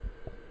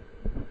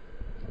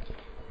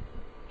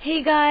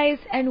Hey guys,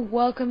 and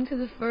welcome to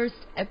the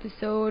first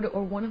episode,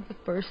 or one of the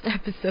first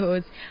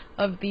episodes,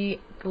 of the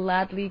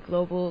Gladly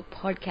Global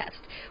podcast,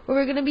 where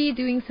we're going to be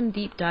doing some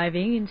deep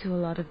diving into a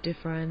lot of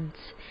different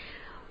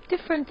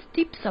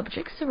deep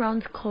subjects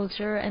around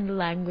culture and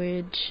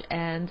language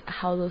and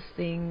how those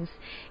things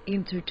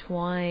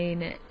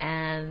intertwine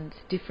and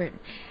different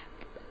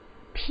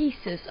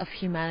pieces of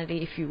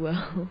humanity, if you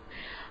will.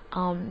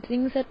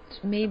 Things that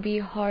may be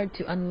hard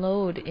to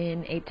unload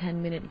in a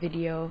 10-minute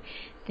video,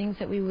 things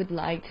that we would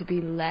like to be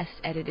less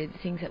edited,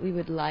 things that we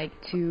would like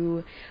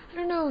to, I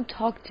don't know,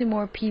 talk to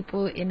more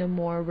people in a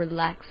more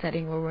relaxed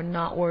setting where we're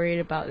not worried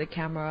about the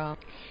camera,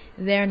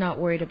 they're not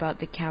worried about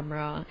the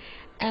camera,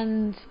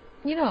 and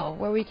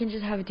where we can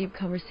just have a deep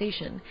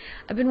conversation.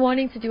 I've been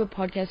wanting to do a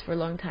podcast for a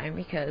long time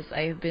because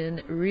I've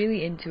been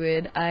really into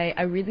it.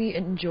 I really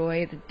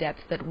enjoy the depth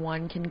that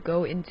one can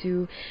go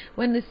into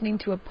when listening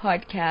to a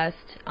podcast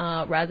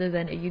rather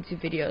than a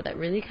YouTube video that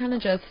really kind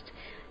of just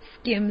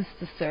skims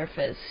the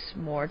surface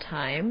more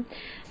time.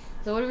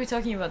 So what are we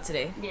talking about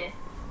today? Yes.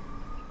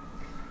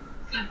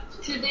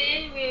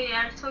 Today we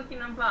are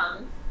talking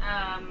about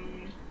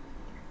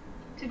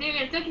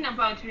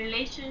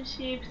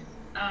relationships.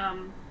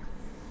 Um,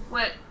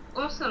 well,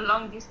 also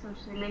long distance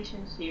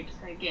relationships,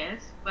 I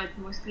guess, but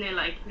mostly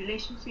like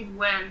relationship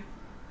when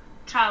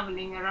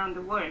traveling around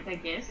the world, I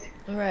guess.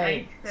 Right.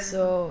 Right?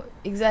 So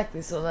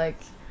exactly. So like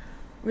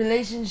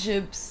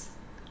relationships,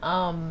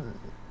 um,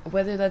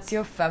 whether that's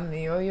your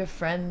family or your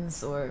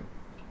friends or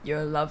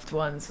your loved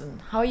ones, and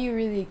how you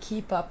really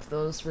keep up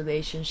those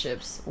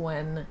relationships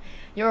when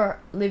you're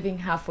living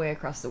halfway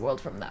across the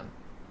world from them,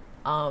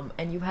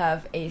 and you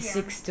have a Yeah.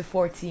 6 to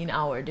 14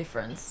 hour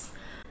difference.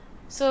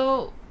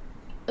 So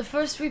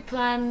first we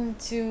plan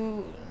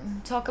to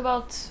talk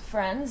about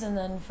friends and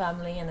then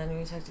family, and then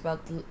we talked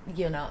about the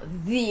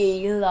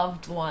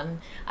loved one.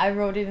 I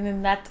wrote it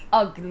in that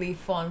ugly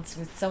font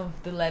with some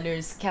of the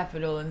letters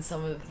capital and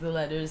some of the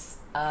letters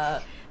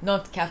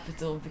not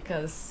capital,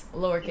 because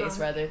lowercase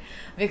No. rather,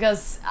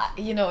 because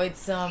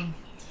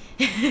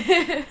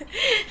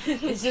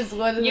it's just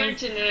Your one of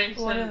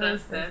generation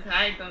those does things. that.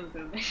 I don't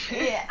do that.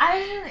 Yeah, I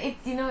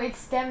mean, it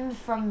stemmed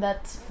from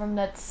that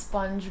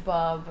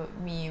SpongeBob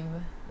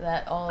meme,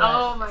 that all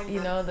that Oh my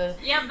god. the.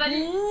 Yeah, but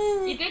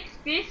it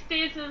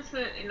existed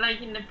also,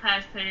 like in the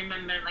past. I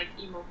remember like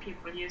emo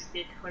people used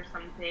it for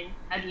something,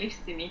 at least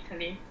in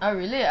Italy. Oh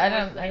really? It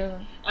was I like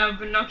don't.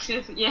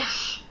 obnoxious. Yeah.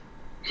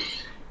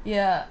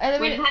 Yeah, and I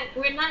When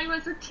mean, I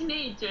was a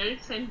teenager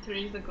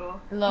centuries ago.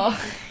 no.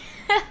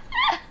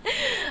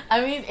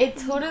 I mean, it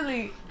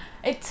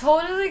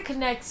totally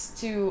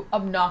connects to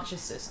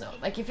obnoxiousness. No,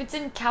 like if it's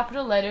in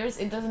capital letters,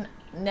 it doesn't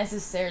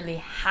necessarily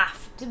have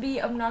to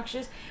be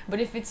obnoxious. But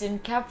if it's in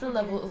capital Mhm.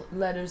 level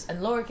letters and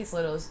lowercase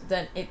letters,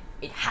 then it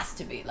has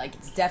to be. Like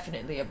it's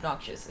definitely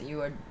obnoxious. You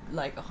are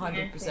like a Yeah,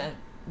 hundred I see. percent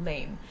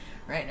lame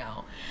right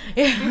now,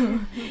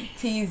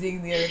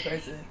 teasing the other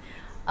person.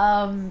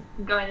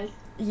 Got it.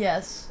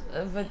 Yes,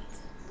 but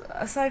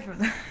aside from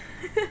that.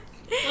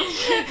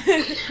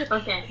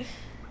 Okay,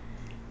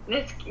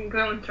 let's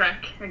go on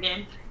track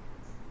again.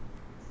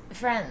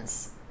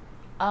 Friends.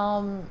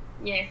 Um,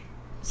 Yeah.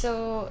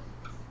 so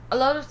a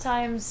lot of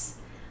times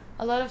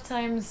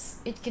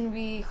it can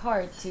be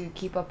hard to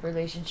keep up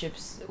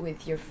relationships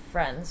with your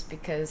friends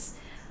because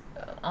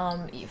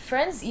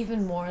friends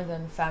even more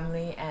than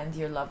family and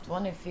your loved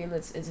one. I feel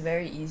it's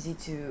very easy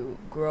to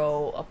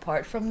grow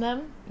apart from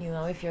them.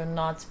 If you're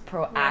not Yeah.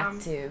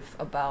 proactive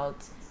about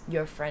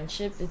your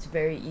friendship, it's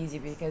very easy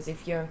because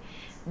if you're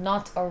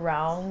not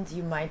around,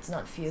 you might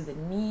not feel the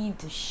need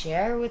to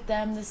share with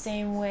them the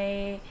same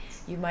way.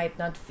 You might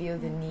not feel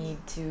the Mhm.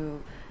 need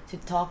to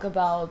talk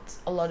about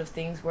a lot of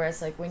things,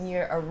 whereas like when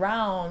you're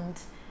around,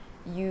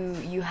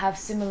 you have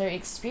similar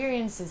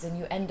experiences and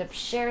you end up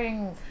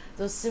sharing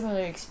those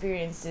similar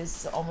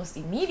experiences almost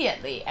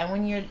immediately. And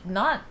when you're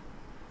not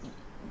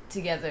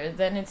together,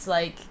 then it's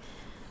like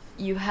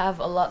you have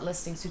a lot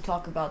less things to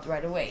talk about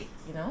right away.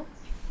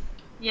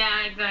 Yeah,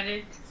 I got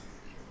it.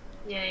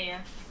 Yeah,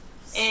 yeah.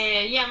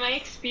 Yeah, my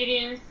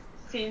experience,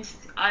 since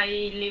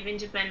I live in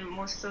Japan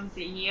most of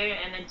the year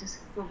and I just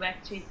go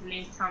back to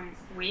Italy some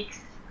weeks,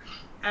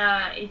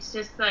 it's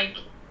just like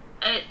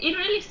it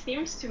really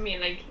seems to me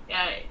like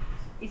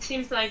it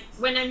seems like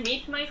when I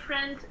meet my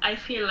friends, I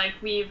feel like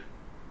we've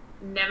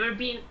never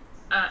been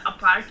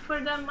apart for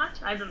that much.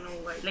 I don't know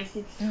why. Like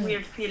it's this Mm,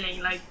 weird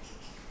feeling. Like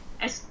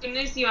as soon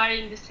as you are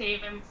in the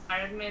same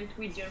environment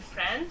with your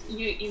friends,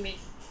 you immediately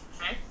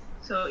connect.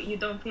 So you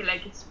don't feel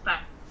like it's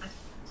passed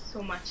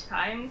so much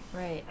time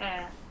right.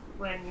 uh,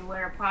 when you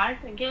were apart,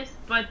 I guess.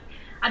 But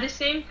at the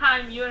same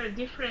time, you're a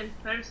different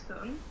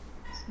person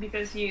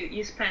because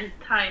you spend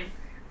time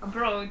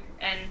abroad,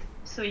 and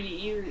so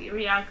you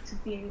react to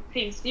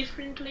things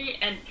differently.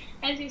 And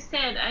as you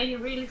said, I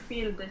really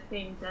feel the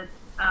thing that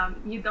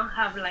you don't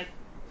have like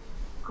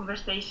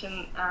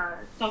conversation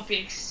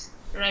topics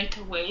right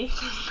away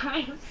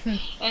sometimes,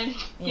 and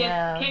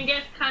Yeah. can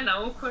get kind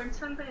of awkward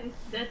sometimes.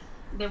 That's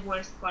the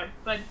worst part.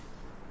 But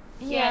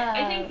Yeah, I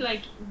Yeah. think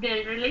like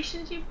the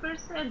relationship per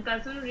se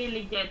doesn't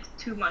really get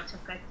too much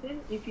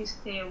affected if you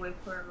stay away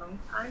for a long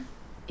time.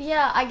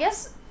 Yeah, I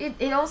guess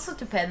it also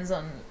depends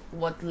on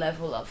what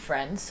level of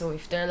friends. So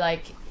if they're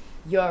like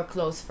your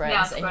close Yeah,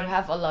 friends of and you course.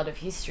 have a lot of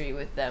history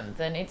with them,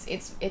 then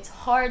it's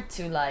hard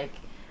to like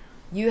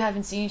you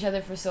haven't seen each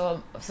other for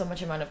so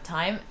much amount of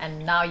time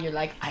and now you're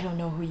like I don't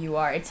know who you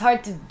are. It's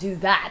hard to do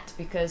that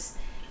because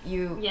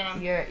Yeah.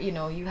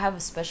 you have a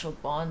special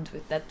bond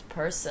with that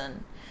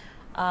person.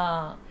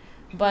 Uh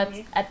but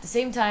Mhm. at the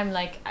same time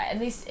like at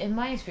least in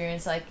my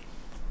experience like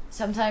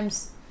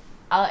sometimes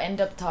I'll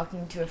end up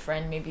talking to a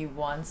friend maybe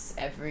once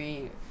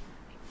every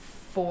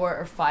 4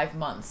 or 5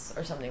 months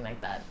or something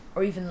like that,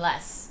 or even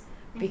less,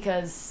 Mhm.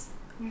 because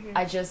Mhm.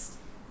 I just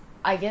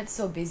I get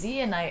so busy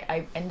and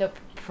I end up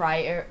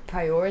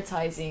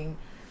prioritizing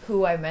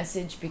who I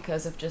message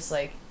because of just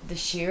like the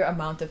sheer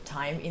amount of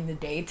time in the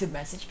day to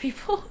message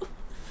people.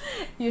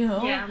 you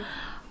know Yeah.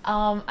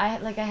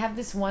 I have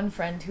this one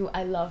friend who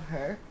I love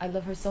her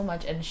so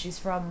much, and she's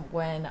from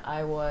when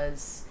I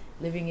was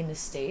living in the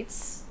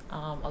States,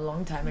 a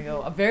long time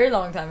ago, Mhm. a very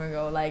long time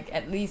ago, like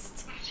at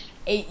least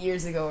 8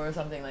 years ago or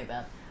something like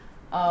that.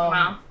 um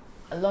Wow.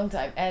 a long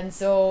time. And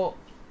so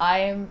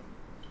I'm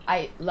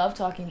I love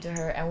talking to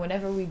her, and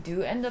whenever we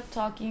do end up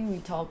talking, we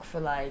talk for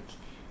like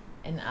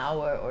an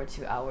hour or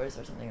 2 hours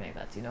or something like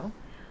that.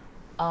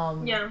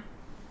 um Yeah.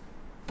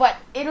 but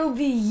it'll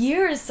be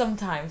years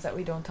sometimes that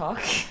we don't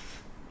talk.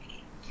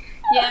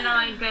 Yeah, no,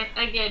 I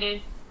get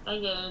it. I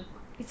get it.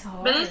 It's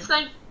But hard. it's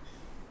like,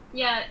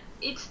 yeah,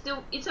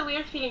 it's a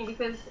weird feeling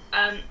because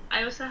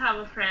I also have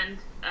a friend,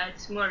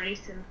 it's more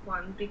recent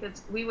one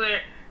because we were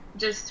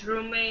just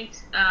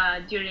roommates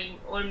during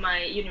all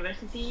my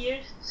university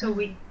years, so Mm-hmm.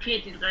 we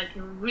created like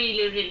a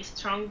really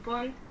strong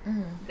bond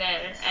Mm-hmm.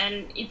 there.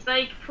 And it's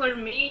like for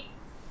me,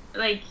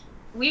 like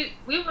we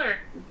were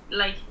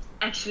like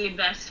actually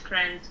best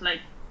friends,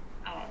 like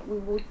we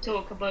would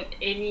talk about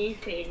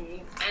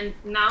anything. And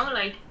now,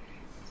 like,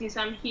 since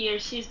I'm here,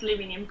 she's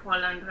living in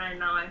Poland right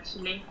now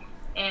actually,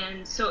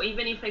 and so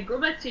even if I go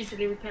back to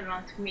Italy, we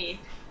cannot meet.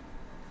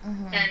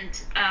 Mm-hmm.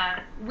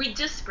 And we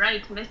just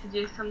write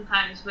messages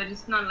sometimes, but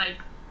it's not like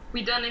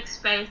we don't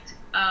expect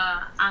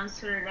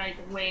answer right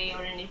away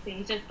or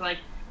anything. Just like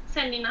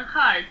sending a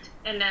heart,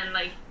 and then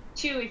like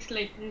 2 weeks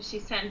later she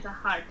sends a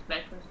heart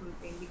back or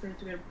something because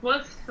we're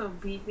both so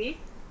busy.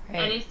 And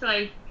Right. it's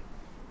like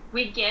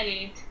we get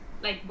it,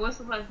 like both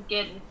of us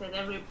get it that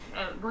every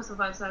both of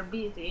us are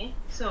busy,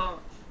 so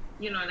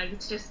like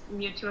it's just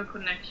mutual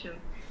connection.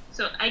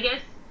 So I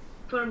guess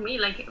for me,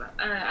 like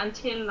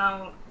until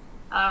now,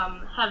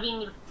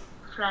 having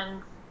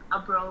friends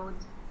abroad,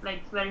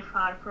 like very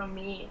far from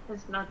me,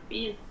 has not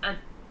been a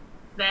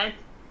bad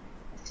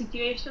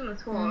situation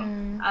at all.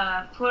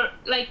 Mm-hmm. For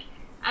like,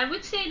 I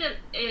would say that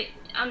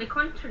on the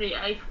contrary,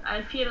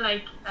 I feel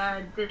like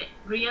the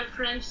real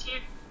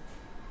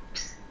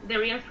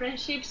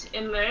friendships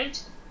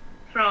emerged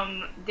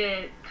from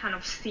the kind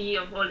of sea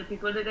of all the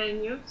people that I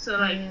knew. So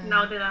like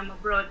now that I'm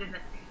abroad, and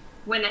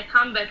when I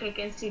come back, I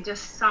can see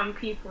just some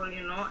people,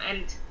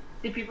 and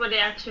the people that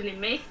actually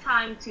make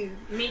time to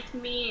meet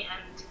me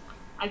and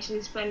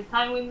actually spend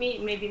time with me,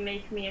 maybe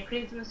make me a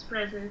Christmas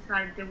present,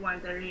 are the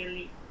ones that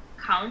really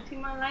count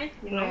in my life.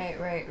 Right,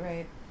 right,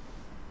 right.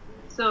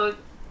 So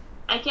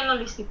I can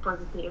only see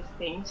positive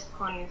things,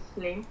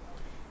 honestly, in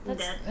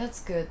That's that. that's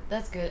good.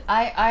 That's good.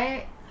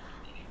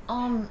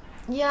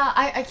 Yeah,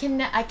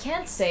 I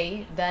can't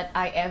say that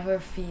I ever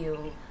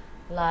feel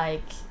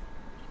like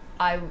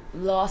I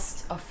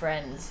lost a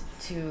friend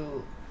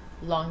to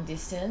long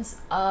distance.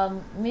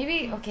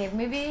 Maybe Mm. okay,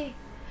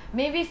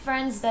 maybe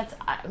friends that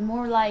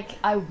more like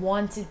I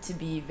wanted to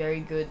be very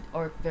good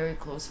or very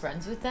close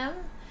friends with them,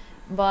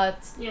 but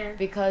Yeah.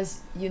 because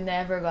you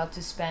never got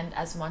to spend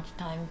as much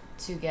time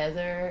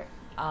together,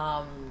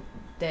 um,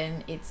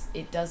 then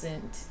it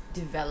doesn't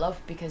develop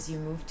because you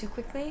move too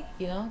quickly,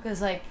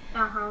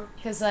 Uh-huh.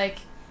 because like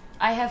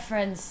I have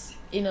friends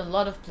in a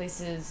lot of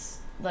places,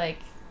 like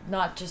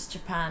not just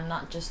Japan,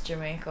 not just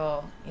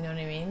Jamaica, you know what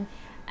I mean?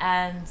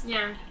 And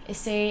Yeah.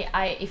 say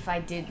if I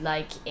did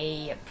like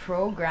a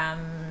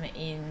program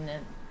in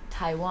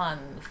Taiwan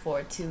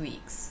for 2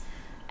 weeks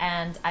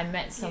and I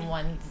met Yeah.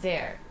 someone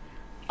there,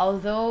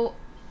 although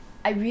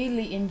I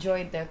really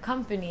enjoyed their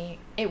company,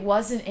 it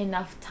wasn't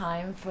enough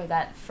time for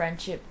that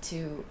friendship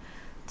to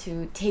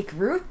take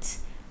root.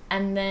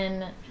 And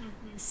then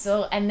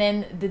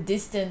Hmm. the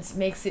distance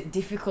makes it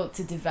difficult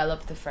to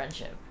develop the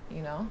friendship.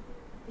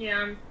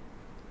 Yeah.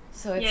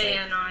 So it's Yeah, like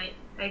yeah,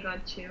 no, I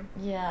got you.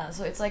 yeah,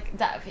 so it's like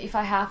that if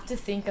I have to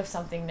think of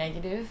something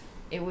negative,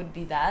 it would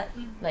be that.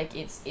 Hmm. Like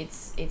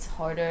it's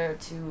harder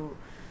to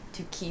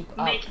keep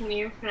up. Make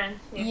new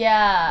friends, yeah, I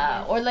Yeah,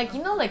 guess. or like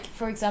Uh-huh. like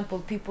for example,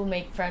 people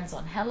make friends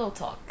on Hello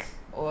Talk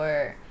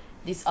or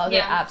these other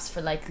Yeah. apps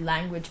for like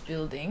language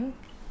building.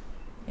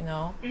 You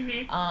know, Hmm.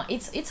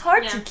 it's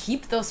hard to Yeah.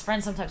 keep those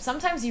friends sometimes.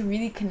 Sometimes you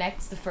really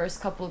connect the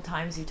first couple of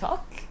times you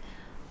talk,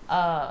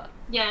 uh,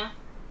 Yeah.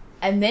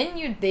 and then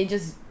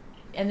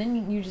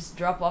you just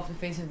drop off the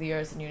face of the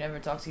earth and you never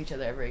talk to each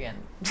other ever again.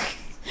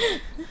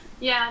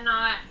 Yeah, no,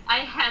 I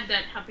had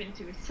that happen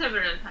to me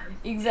several times,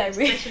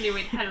 Exactly. especially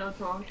with Hello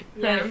Talk.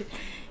 Yeah. Right.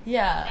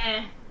 Yeah.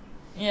 Eh,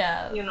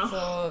 Yeah. you know.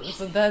 So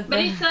that But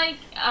that it's like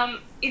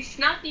it's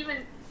not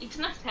even it's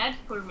not sad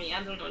for me.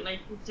 I don't know.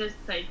 Like it's just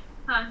like,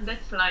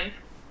 that's life,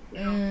 you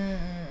know.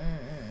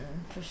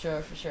 for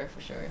sure, for sure,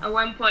 for sure. At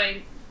one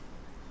point,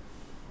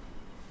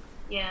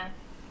 yeah.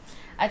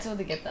 I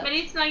totally get that. But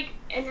it's like,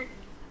 and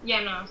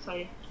yeah, no,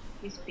 sorry.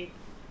 You speak.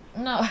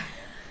 No.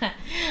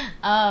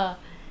 uh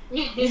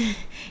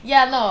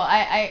yeah, no,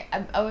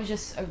 I was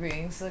just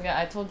agreeing. So yeah,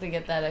 I totally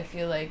get that. I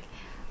feel like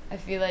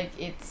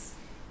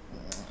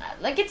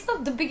it's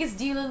not the biggest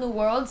deal in the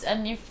world,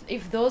 and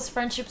if those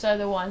friendships are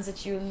the ones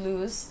that you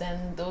lose,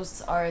 then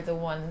those are the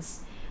ones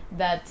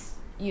that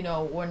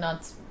were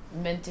not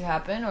meant to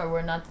happen, or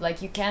we're not,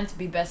 like, you can't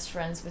be best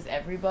friends with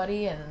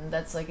everybody, and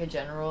that's like a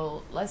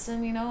general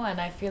lesson, and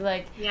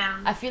Yeah,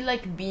 I feel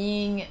like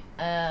being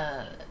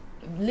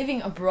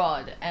living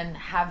abroad and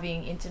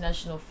having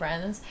international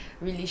friends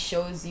really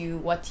shows you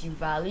what you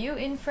value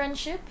in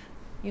friendship,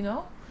 you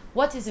know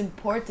what is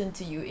important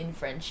to you in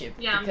friendship,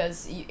 yeah,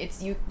 because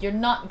you're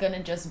not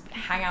gonna just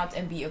hang out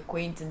and be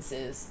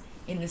acquaintances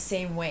in the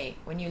same way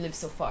when you live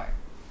so far,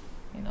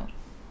 you know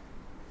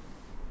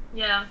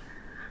yeah.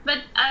 But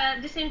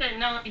at the same time,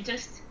 now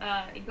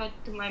it got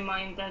to my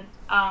mind that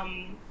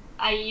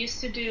I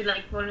used to do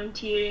like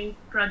volunteering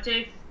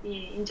projects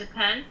in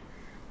Japan,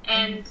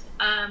 and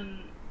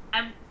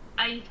I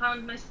I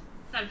found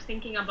myself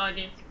thinking about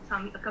it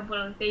a couple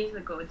of days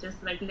ago,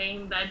 just like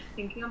laying in bed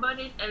thinking about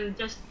it, and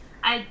just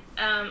I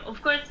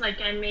of course,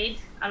 like, I made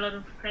a lot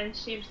of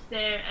friendships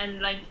there, and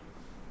like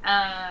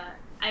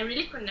I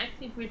really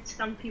connected with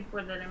some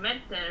people that I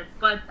met there,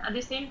 but at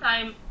the same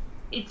time,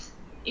 it's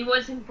it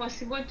was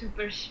impossible to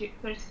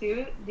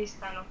pursue this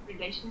kind of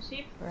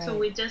relationship. So right.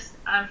 we just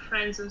are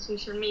friends on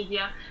social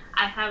media.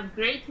 I have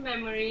great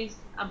memories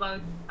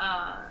about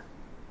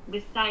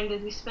this time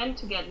that we spent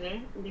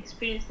together, the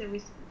experience that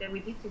we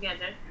did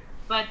together.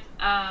 But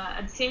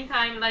at the same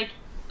time, like,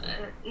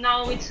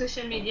 now with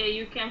social media,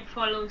 you can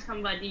follow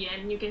somebody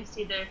and you can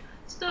see their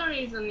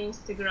stories on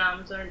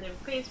Instagrams or their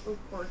Facebook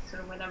posts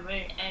or whatever,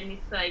 and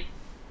it's like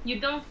you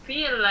don't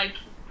feel like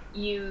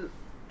you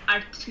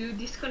are too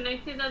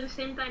disconnected at the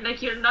same time.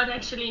 Like, you're not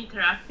actually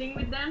interacting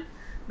with them,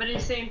 but at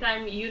the same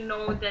time, you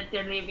know that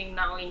they're living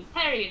now in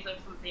Paris or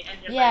something,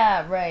 and you're like,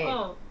 Yeah, right.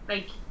 oh,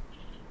 like,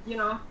 you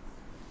know,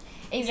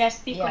 you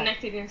stay Yeah.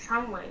 connected in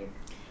some ways.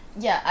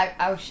 Yeah,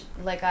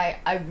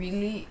 I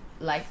really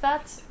like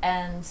that,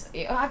 and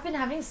I've been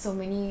having so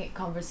many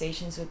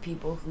conversations with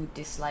people who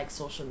dislike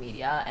social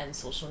media, and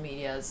social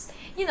media's,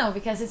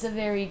 because it's a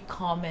very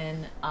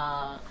common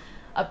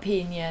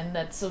opinion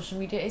that social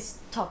media is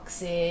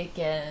toxic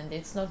and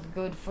it's not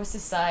good for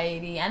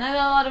society, and in a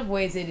lot of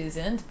ways it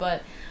isn't,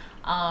 but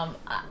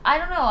I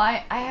don't know,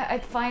 I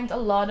find a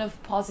lot of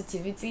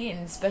positivity,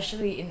 and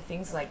especially in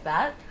things like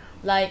that,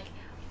 like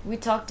we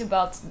talked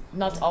about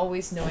not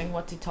always knowing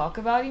what to talk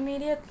about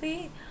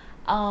immediately.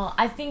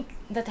 I think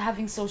that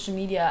having social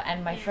media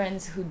and my Mm.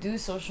 friends who do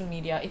social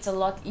media, it's a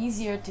lot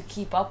easier to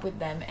keep up with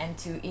them and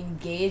to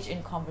engage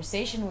in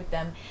conversation with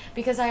them,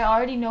 because I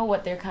already know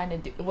what they're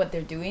what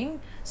they're doing.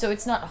 So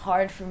it's not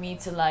hard for me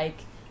to, like,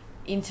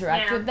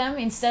 interact Yeah. with them,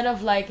 instead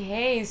of like,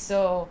 hey,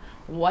 so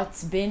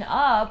what's been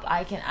up?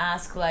 I can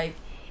ask, like,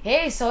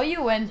 hey, so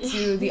you went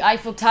to the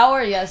Eiffel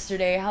Tower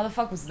yesterday, how the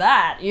fuck was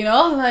that,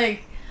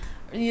 like,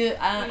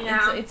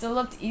 Yeah. it's a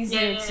lot Yeah,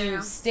 easier yeah, to yeah.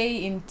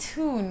 stay in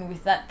tune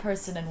with that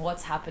person and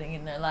what's happening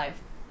in their life.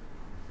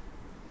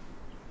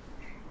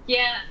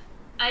 Yeah,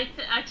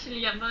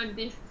 actually, about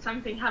this,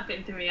 something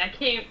happened to me.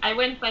 I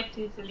went back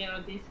to Italy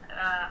on these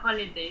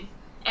holidays,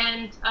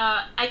 and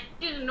I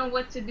didn't know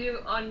what to do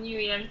on New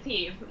Year's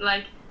Eve.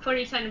 Like, for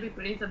Italian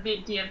people, it's a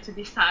big deal to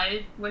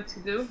decide what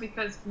to do,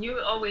 because you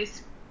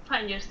always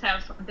find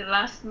yourself at the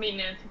last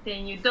minute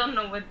saying you don't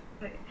know what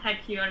the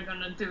heck you are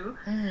gonna do,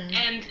 Mhm.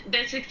 and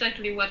that's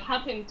exactly what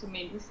happened to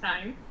me this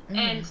time.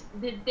 And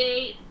Mhm. the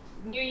day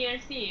New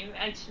Year's Eve,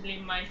 actually,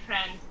 my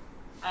friend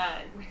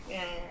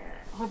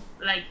hope,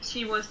 like,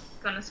 she was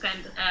gonna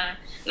spend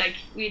like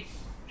with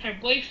her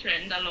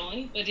boyfriend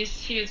alone, but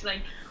she was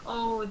like,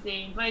 oh,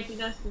 they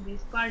invited us to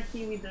this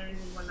party, we don't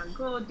really want to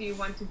go, do you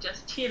want to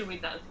just chill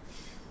with us?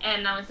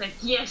 And I was like,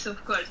 yes,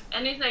 of course.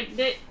 And it's like,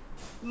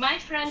 my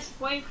friend's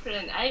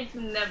boyfriend, I've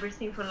never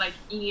seen for like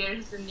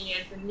years and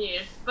years and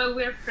years, but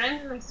we're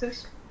friends on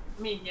social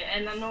media,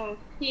 and I know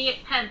he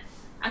had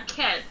a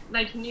cat,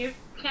 like new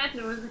cat,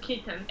 it was a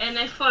kitten, and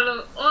I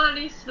follow all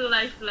his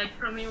life, like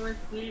from he was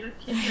little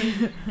kitten,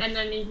 and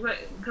then he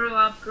grow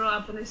up,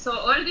 and I saw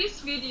all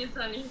these videos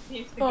on his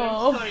Instagram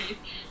Oh. stories,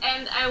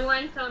 and I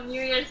went on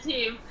New Year's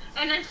Eve,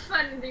 and I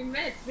finally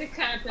met the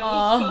cat. I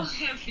was so Oh.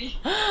 happy.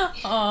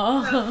 So,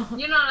 Oh.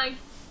 like,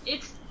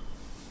 it's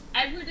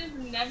I would have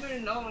never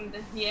known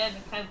that he had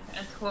a cat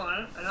at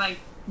all, like,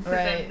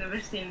 because I've Right. never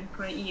seen it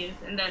for years.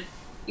 And then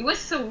it was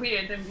so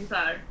weird and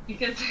bizarre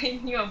because I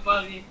knew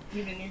about it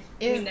even if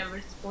we Is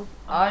never spoke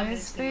about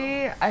it.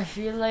 Honestly, I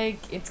feel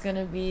like it's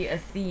gonna be a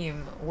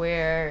theme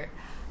where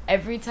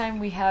every time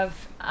we have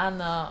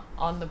Anna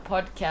on the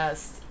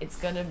podcast, it's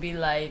gonna be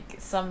like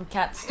some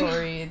cat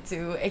story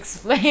to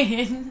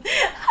explain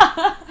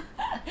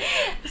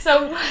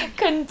some What?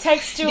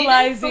 Did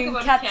I spoke contextualizing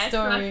about cat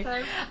cats last story.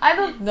 time? I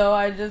don't know,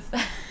 I just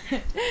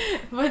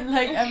but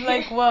like I'm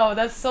like, wow,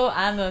 that's so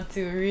Anna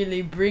to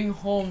really bring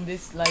home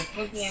this like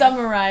Okay.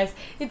 summarize.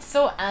 It's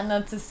so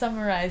Anna to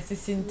summarize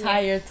this Yeah.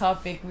 entire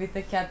topic with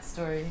a cat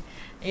story.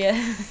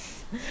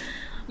 Yes.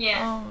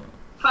 Yeah. Um,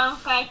 Fun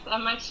fact,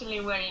 I'm actually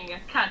wearing a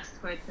cat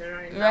sweater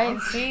right right, now.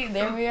 see,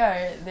 there we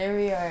are. There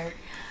we are.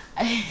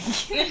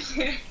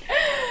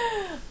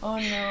 Oh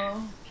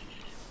no.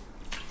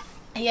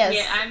 Yeah,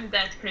 Yes, I'm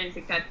that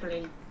crazy cat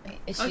lady.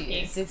 she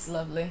Okay. is. It's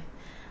lovely.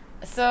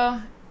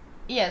 So,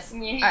 yes. All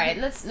Yeah. right,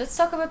 let's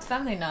talk about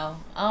family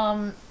now.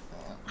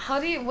 How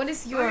do you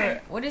Okay.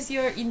 what is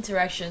your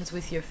interactions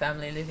with your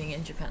family living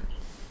in Japan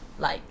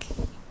like?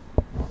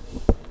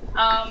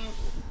 Um,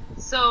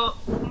 so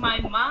my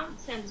mom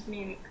sends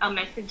me a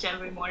message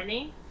every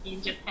morning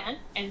in Japan,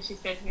 and she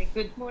says me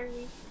good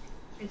morning.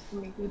 Says to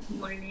me good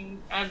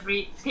morning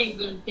every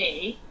single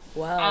day.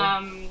 Wow.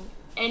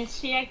 And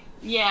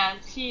yeah,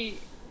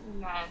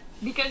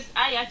 because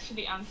I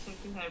actually answer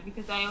to her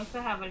because I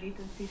also have a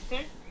little sister,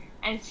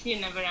 and she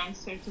never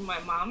answered to my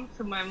mom,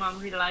 so my mom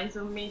relies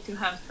on me to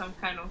have some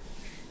kind of,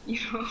 you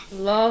know,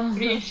 Love.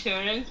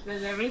 reassurance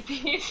that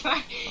everything is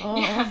fine.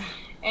 Yeah, Oh.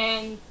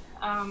 and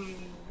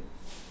um,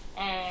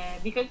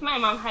 because my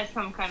mom has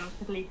some kind of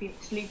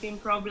sleeping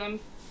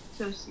problems,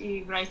 so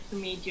she writes to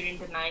me during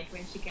the night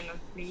when she cannot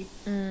sleep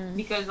Mm,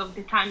 because of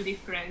the time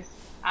difference.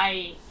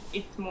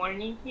 It's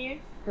morning here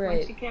when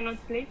right. she cannot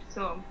sleep,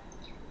 so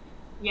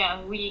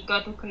yeah, we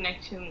got a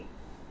connection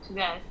to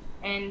that.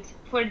 And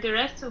for the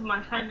rest of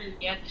my family,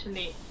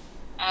 actually,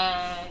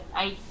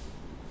 I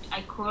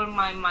call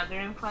my mother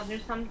and father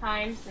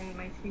sometimes and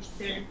my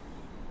sister,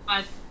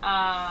 but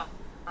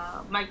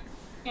my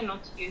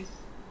cannot use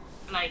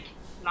like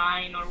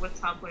Line or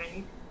WhatsApp or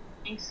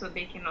anything, so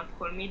they cannot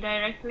call me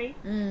directly.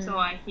 So Mm.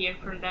 I hear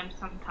from them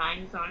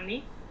sometimes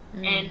only.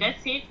 And Mm.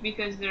 that's it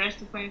because the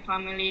rest of my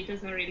family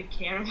doesn't really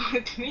care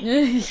about me.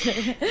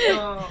 Right,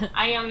 So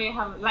I only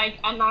have like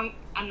an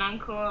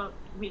uncle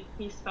with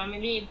his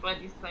family, but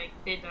it's like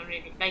they don't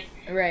really like.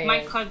 My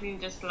right. cousin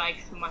just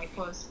likes my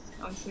posts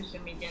on social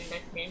media and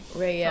that's it.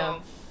 Right, yeah.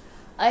 So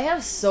I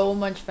have so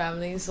much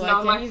family, so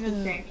not much to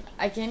say.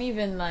 I can't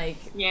even like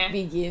Yeah.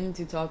 begin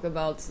to talk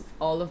about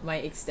all of my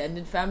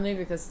extended family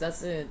because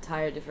that's an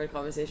entire different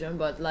conversation.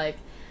 But like,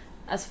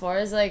 as far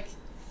as like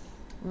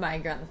my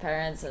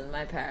grandparents and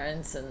my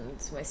parents and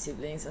my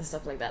siblings and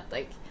stuff like that,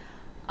 like,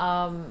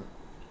 um,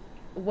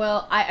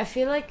 well, I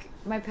feel like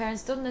my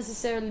parents don't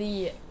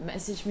necessarily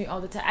message me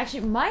all the time.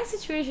 Actually, my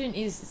situation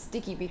is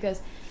sticky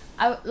because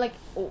I like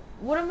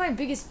one of my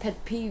biggest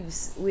pet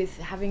peeves with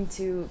having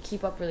to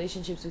keep up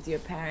relationships with your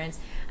parents,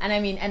 and I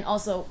mean, and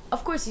also,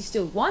 of course, you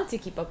still want to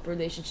keep up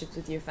relationships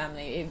with your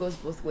family. It goes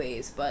both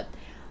ways, but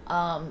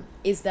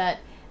is that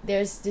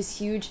there's this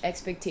huge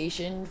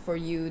expectation for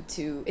you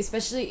to,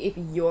 especially if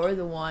you're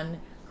the one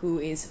who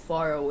is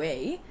far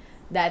away,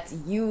 that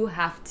you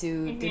have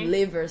to Mhm.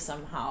 deliver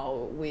somehow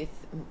with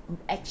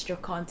extra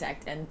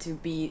contact and to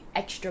be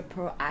extra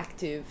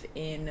proactive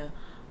in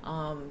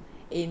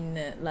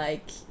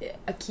like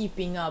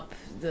keeping up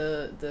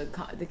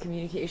the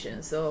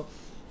communication. So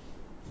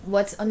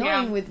what's Yeah.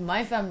 annoying with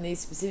my family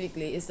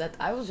specifically is that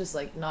I will just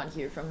like not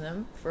hear from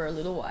them for a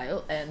little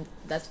while, and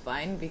that's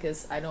fine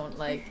because I don't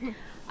like,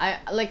 I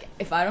like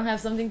if I don't have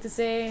something to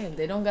say and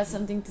they don't got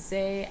something to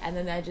say, and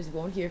then I just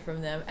won't hear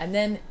from them, and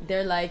then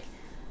they're like,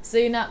 so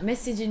you're not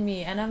messaging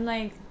me, and I'm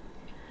like,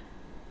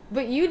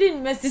 but you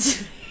didn't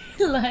message me.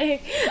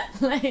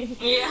 Like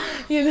Yeah.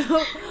 you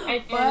know, I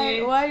get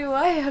it. why do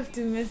I have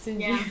to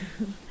message you? Yeah.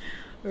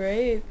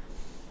 Right.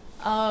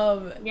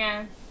 um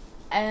Yeah.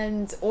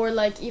 and or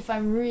like if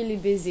I'm really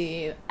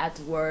busy at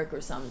work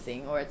or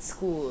something or at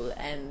school,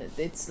 and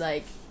it's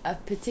like a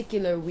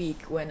particular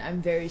week when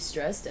I'm very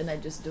stressed and I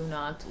just do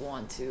not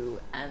want to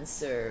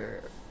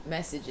answer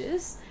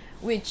messages,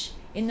 which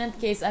in that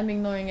case I'm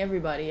ignoring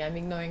everybody, I'm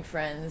ignoring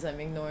friends, I'm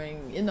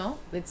ignoring,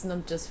 it's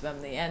not just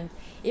family. And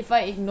if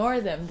I ignore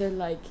them, they're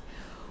like,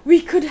 we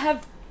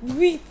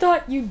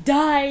thought you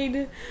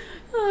died.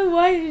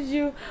 Why did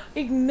you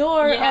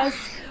ignore Yeah. us?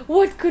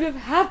 What could have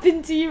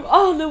happened to you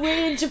all the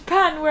way in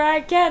Japan where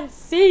I can't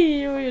see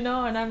you,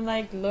 And I'm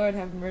like, Lord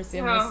have mercy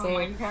on my Oh soul.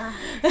 my God.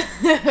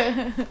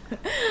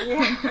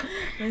 Yeah.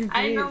 Like,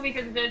 I please. know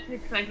because that's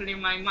exactly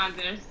my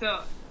mother. So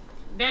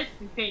that's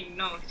the thing.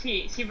 No,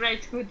 she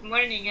writes good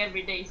morning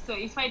every day. So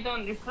if I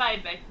don't reply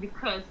back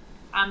because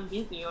I'm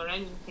busy or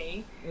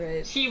anything,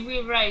 Right. she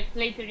will write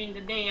later in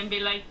the day and be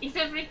like, "Is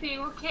everything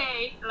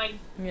okay?" Like,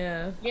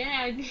 Yeah.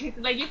 yeah,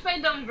 like if I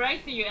don't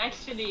write to you,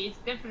 actually, it's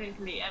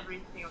definitely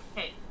everything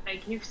okay.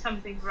 Like if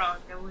something wrong,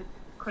 I would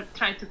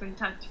try to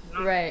contact you.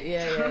 No, Right.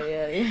 Yeah. so Yeah.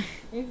 Yeah. Yeah.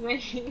 it's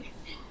like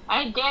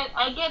I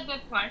get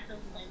that part of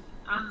like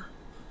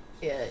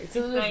Yeah. It's a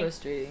it's little like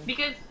frustrating.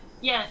 because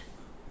yeah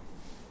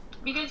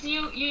because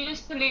you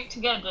used to live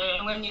together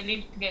and when you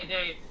live together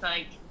it's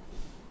like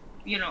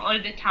all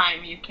the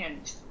time you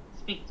can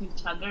speak to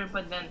each other,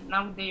 but then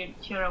now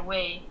you're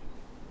away,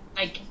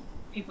 like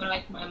people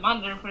like my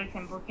mother, for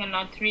example,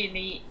 cannot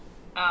really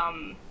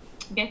um,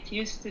 get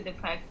used to the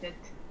fact that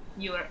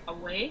you're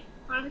away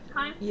all the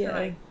time. So Yeah.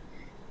 like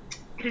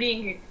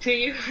cling to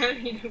you a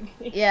little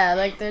bit. Yeah,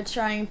 like they're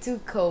trying to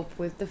cope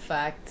with the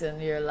fact,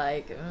 and you're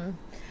like,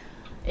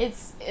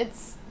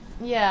 it's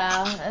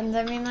yeah, and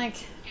I mean like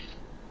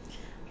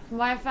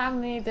my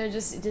family, they're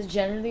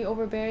generally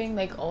overbearing.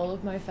 Like all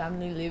of my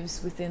family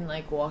lives within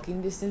like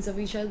walking distance of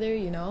each other,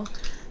 you know.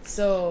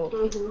 So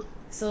Mm-hmm.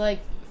 so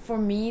like for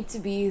me to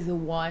be the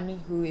one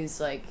who is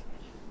like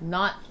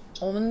not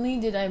only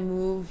did I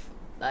move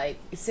like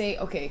say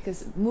okay,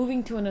 because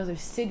moving to another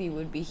city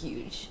would be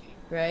huge,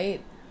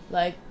 right?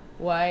 Like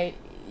why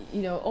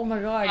oh my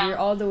god, you're Yeah,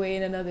 all the way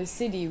in another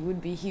city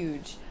would be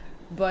huge.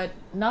 But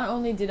not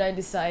only did I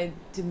decide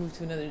to move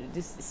to another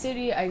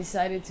city, I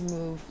decided to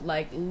move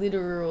like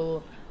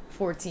literal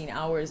 14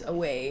 hours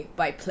away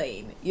by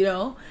plane, you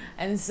know?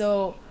 And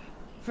so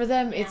for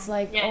them yeah, it's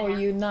like, yeah, oh, yeah,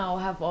 you now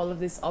have all of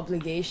this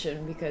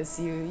obligation because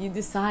you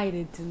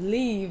decided to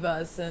leave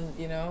us,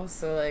 and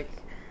so like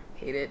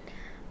hate it.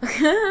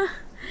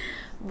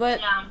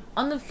 But yeah,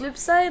 on the flip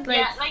side,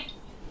 yeah. like, Like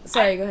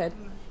I. sorry, go ahead.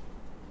 mm,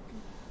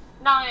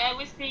 No, I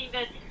was saying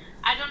that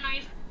I don't know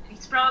if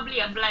it's probably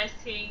a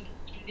blessing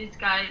in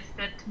disguise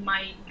that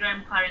my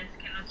grandparents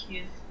cannot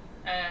use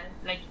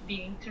like the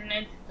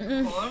internet to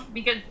Mm, call,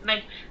 because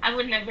like I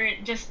would never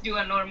just do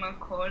a normal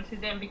call to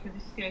them because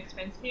it's too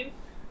expensive.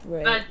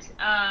 right. But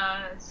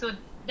so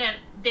then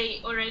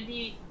they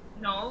already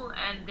know,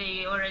 and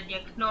they already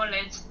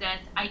acknowledge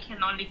that I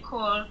can only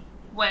call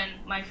when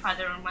my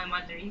father or my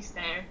mother is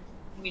there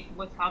with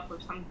WhatsApp or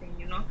something.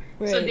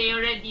 So Right. they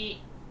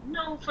already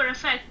know for a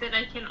fact that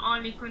I can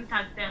only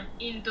contact them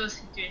in those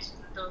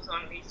situations, those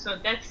only.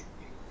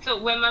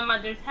 So when my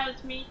mother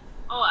tells me,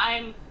 "Oh,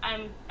 I'm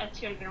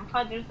at your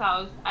grandfather's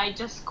house," I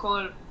just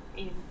call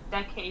in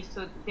that case,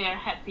 so they're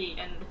happy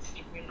and that's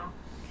it.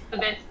 So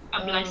that's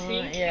a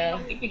blessing in Yeah. a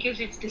way, because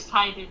it's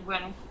decided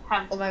when I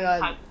have Oh to my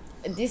god. contact.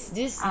 This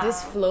Uh,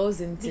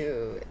 flows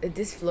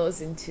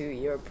into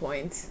your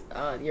point,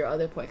 your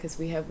other point, because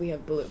we have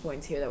bullet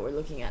points here that we're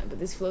looking at, but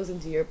this flows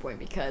into your point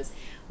because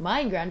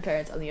my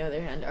grandparents, on the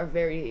other hand, are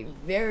very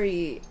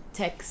very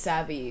tech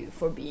savvy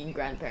for being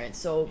grandparents.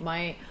 So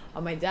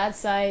on my dad's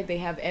side, they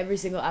have every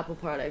single Apple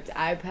product,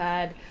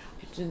 iPad,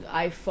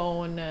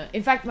 iPhone.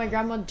 In fact, my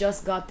grandma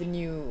just got the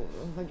new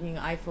fucking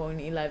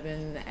iPhone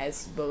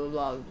 11s. Blah blah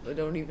blah. I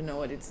don't even know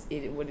what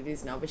it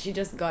is now, but she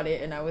just got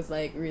it, and I was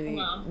like,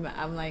 really, well,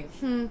 I'm like,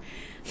 hmm.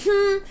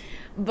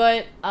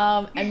 But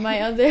and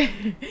my other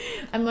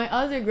and my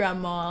other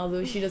grandma,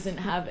 although she doesn't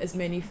have as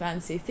many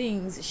fancy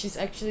things, she's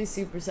actually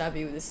super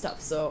savvy with this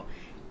stuff. So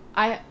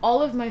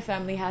all of my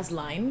family has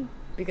Line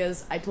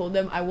because I told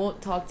them I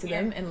won't talk to yeah,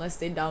 them unless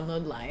they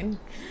download Line.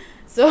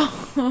 So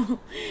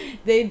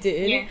they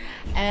did, yeah.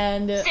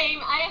 and Same.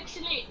 I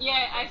actually,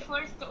 yeah, I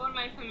forced all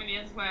my family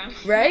as well.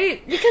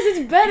 right? Because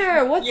it's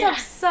better. WhatsApp Yeah,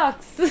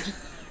 sucks.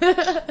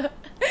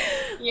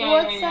 yeah,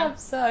 yeah, yeah, WhatsApp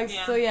sucks.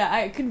 So yeah. yeah,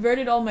 I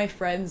converted all my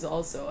friends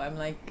also.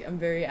 I'm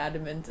very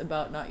adamant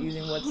about not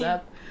using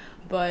WhatsApp.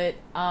 But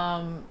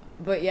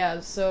but yeah,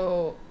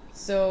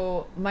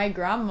 so my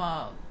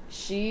grandma,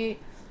 she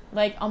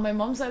like on my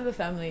mom's side of the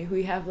family,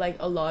 we have like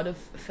a lot of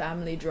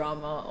family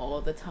drama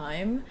all the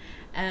time.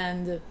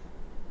 And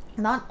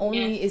not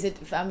Yeah, only is it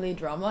family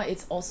drama,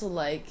 it's also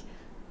like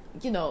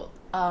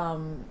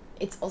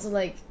it's also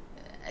like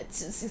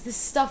it's the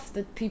stuff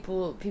that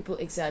people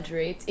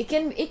exaggerate.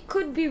 It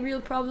could be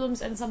real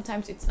problems, and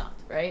sometimes it's not,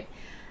 right?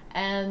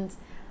 And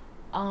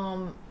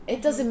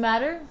it hmm, doesn't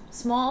matter,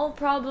 small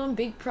problem,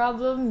 big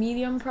problem,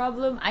 medium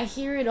problem, I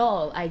hear it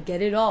all, I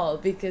get it all,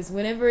 because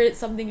whenever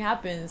something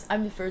happens,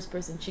 I'm the first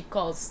person she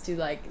calls to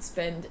like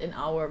spend an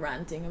hour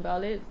ranting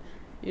about it,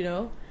 you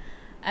know.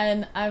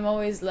 And I'm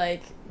always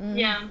like,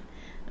 yeah,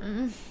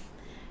 mm,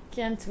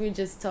 can't we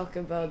just talk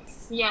about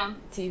yeah.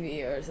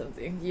 TV or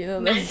something?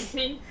 Like, Nice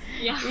things.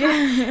 Yeah, yeah.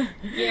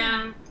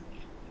 yeah.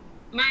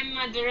 My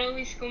mother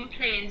always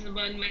complains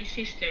about my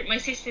sister. My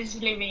sister's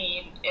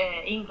living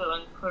in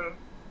England, for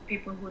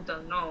people who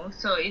don't know.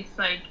 So it's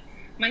like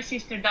my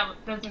sister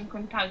doesn't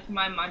contact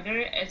my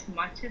mother as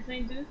much as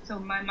I do. So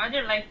my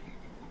mother, like,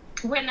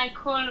 when I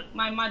call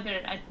my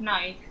mother at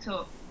night,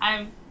 so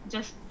I'm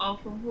just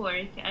off of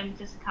work, I'm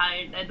just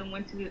tired, I don't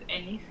want to do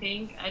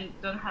anything, I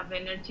don't have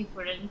energy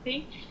for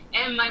anything.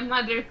 And my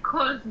mother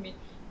calls me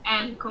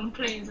and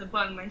complains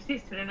about my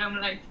sister, and I'm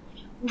like,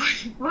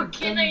 what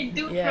can Go, I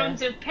do yeah. from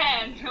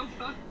Japan? And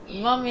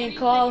Mommy,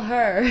 it's like, call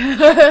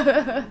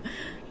her.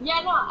 yeah,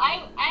 no,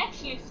 I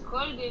actually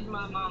scolded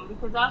my mom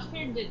because after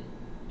the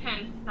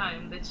 10th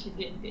time that she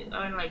did it,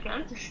 I'm like,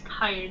 I'm just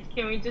tired.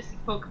 Can we just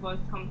talk about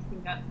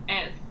something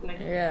else?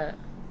 Like, Yeah.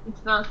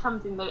 it's not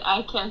something that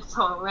I can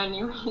solve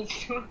anyway.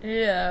 So,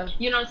 Yeah.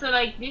 so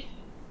like this,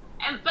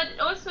 and but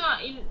also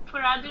in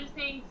for other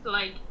things,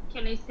 like,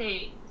 can I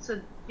say?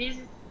 So this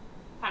is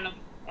kind of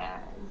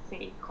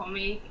say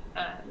comic,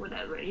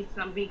 whatever. It's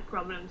not big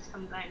problems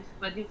sometimes,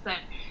 but it's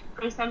like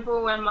for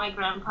example, when my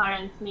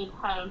grandparents need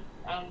help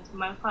and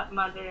my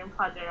mother and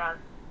father are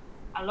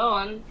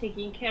alone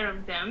taking care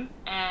of them,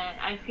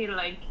 I feel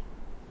like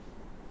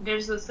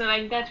there's also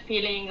like that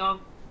feeling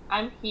of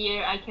I'm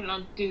here, I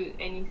cannot do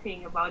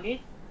anything about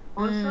it.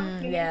 Also,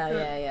 Yeah, so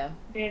yeah, yeah.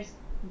 there's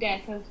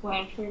that as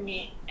well for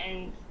me,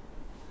 and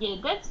yeah,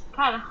 that's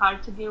kind of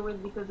hard to deal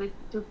with because I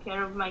took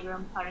care of my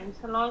grandparents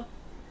a lot.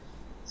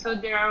 So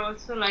there are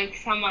also like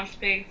some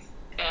aspects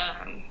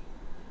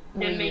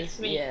Where that you makes just,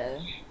 me yeah.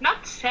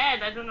 not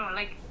sad. I don't know,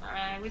 like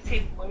I would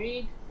say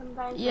worried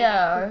sometimes. Like I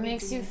Yeah, or could be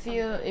doing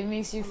something it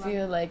makes you about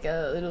feel it. like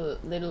a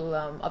little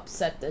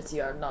upset that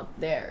you are not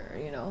there,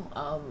 you know.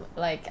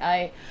 Like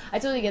I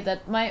totally get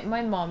that. My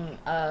mom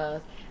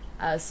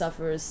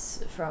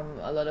suffers from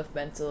a lot of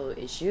mental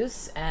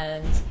issues,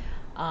 and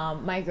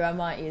my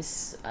grandma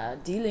is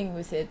dealing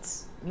with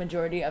it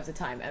majority of the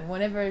time. And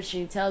whenever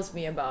she tells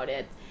me about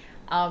it,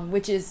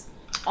 which is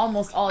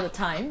almost all the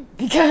time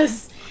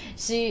because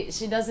she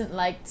doesn't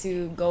like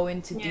to go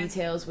into Yeah,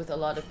 details with a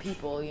lot of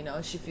people, you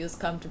know. She feels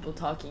comfortable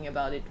talking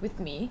about it with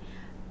me,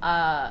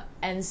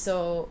 and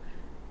so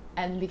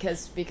and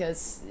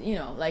because you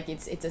know, like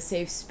it's a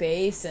safe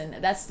space,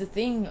 and that's the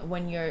thing.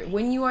 When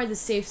you are the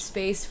safe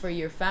space for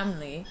your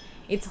family,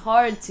 it's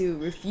hard to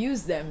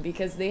refuse them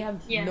because they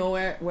have yeah,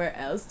 nowhere where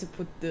else to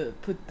put the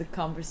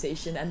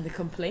conversation and the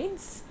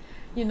complaints,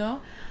 you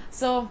know.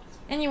 So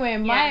anyway,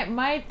 yeah.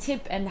 my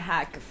tip and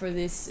hack for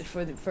this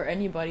for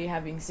anybody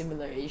having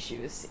similar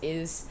issues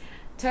is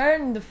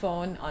turn the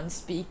phone on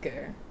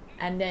speaker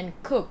and then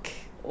cook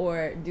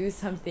or do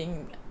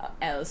something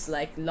else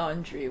like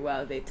laundry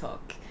while they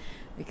talk,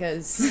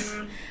 because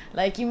Mm,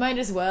 like you might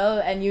as well,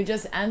 and you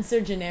just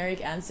answer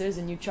generic answers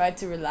and you try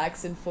to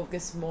relax and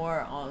focus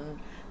more on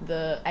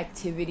the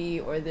activity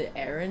or the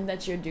errand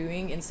that you're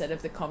doing instead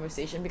of the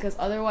conversation, because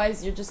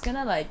otherwise you're just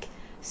gonna like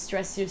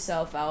stress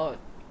yourself out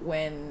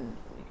when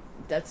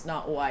that's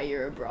not why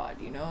you're abroad,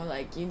 you know.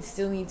 Like you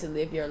still need to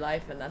live your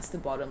life, and that's the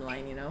bottom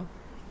line, you know.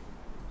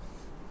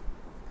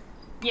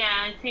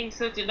 yeah, I think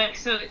so too. Like,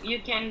 so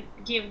you can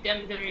give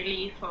them the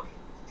relief of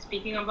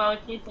speaking about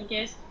it, I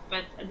guess,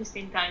 but at the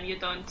same time, you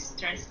don't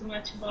stress too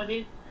much about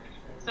it.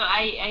 So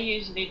I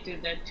usually do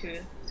that too.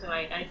 So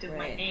I do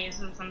my Right.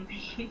 nails or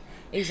something,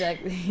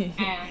 Exactly.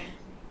 and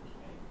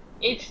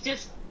it's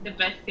just the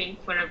best thing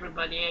for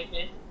everybody, I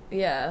guess.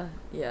 Yeah,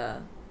 yeah,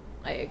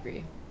 I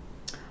agree.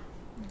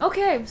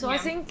 Okay, so Yeah,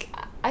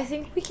 I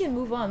think we can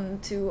move on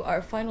to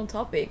our final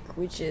topic,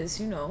 which is,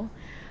 you know,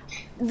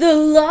 the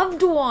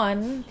loved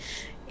one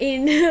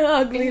in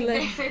ugly is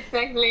like. this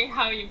exactly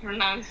how you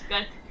pronounce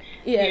that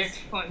weird Yes,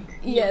 font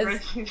you yes,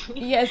 wrote with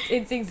me? yes.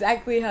 It's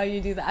exactly how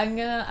you do that. I'm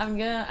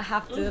gonna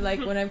have to,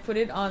 like, when I put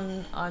it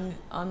on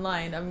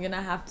online, I'm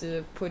gonna have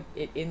to put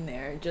it in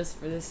there just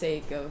for the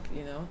sake of,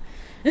 you know.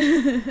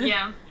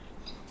 Yeah,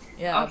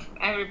 Yeah, of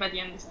everybody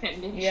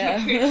understanding yeah.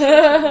 that we're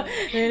speaking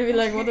They're gonna be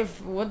like, English.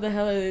 what the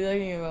hell are they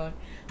talking about?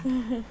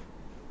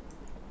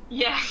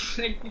 Yeah.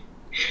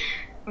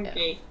 Yeah.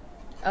 Okay.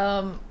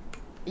 Um.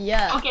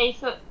 Yeah. Okay,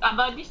 so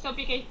about this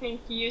topic, I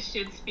think you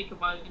should speak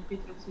about it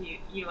because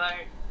you are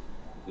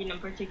in a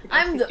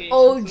particular I'm the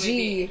situation. So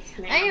maybe OG.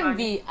 explain about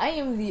it. I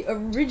am the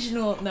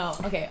original. No,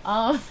 okay.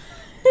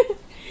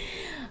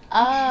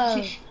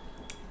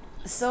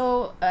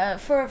 uh,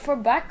 for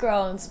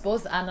backgrounds,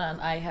 both Anna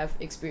and I have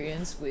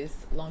experience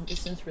with long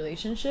distance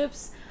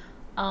relationships,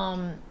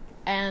 um,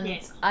 and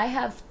Yes. I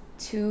have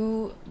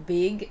two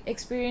big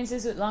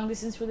experiences with long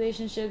distance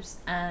relationships,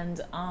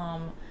 and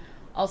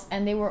also,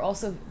 and they were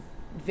also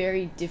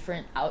very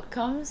different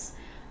outcomes.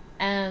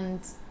 And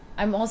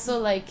I'm also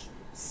like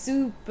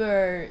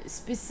super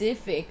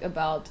specific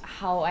about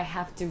how I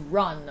have to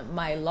run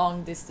my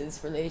long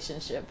distance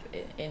relationship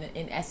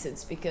in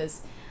essence,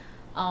 because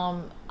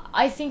um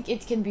I think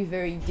it can be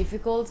very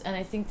difficult, and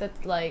I think that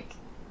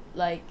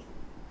like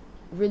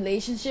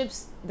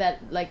relationships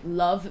that like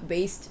love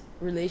based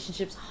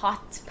relationships,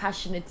 hot,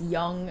 passionate,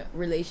 young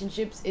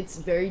relationships, it's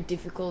very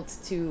difficult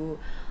to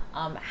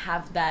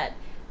have that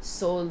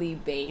solely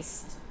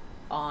based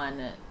on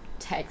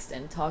text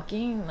and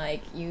talking.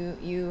 Like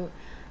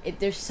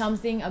there's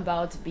something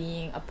about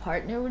being a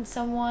partner with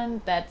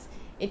someone that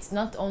it's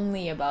not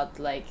only about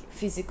like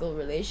physical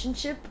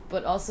relationship,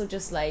 but also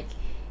just like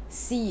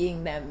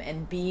seeing them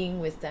and being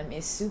with them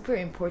is super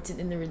important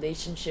in the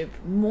relationship,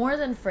 more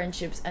than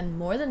friendships and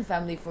more than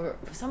family, for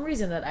some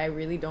reason that I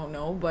really don't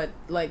know, but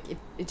like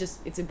it just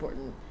it's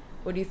important.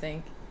 What do you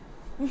think?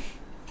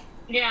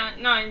 Yeah,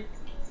 no, it's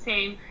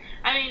same.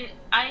 I mean,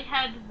 I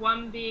had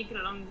one big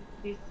long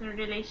distance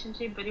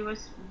relationship, but it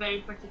was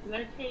very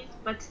particular case.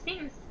 But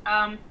since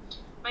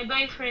my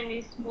boyfriend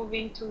is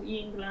moving to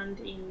England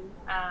in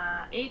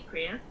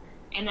April,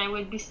 and I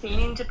will be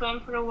staying in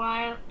Japan for a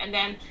while, and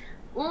then,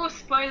 oh,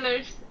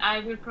 spoilers, I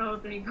will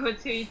probably go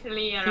to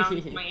Italy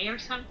around May or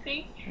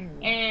something.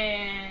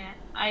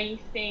 I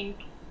think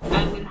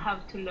I will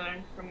have to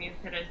learn from you,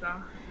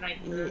 Teresa, like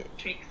the Ye-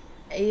 tricks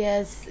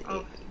yes,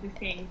 of the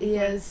thing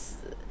because yes.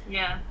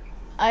 yeah,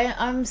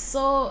 I'm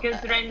so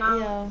because right now,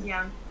 yeah.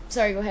 yeah,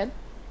 Sorry, go ahead.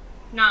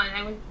 no,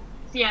 I was.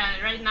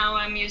 yeah, right now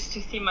I'm used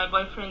to see my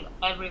boyfriend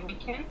every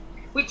weekend,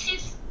 which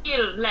is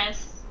still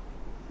less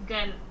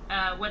than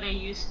what I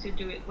used to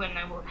do it when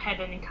I had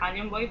an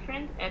Italian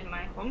boyfriend at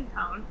my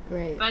hometown.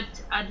 Right.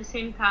 But at the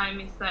same time,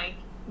 it's like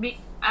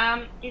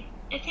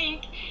I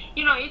think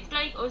it's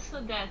like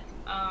also that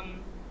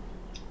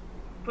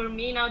for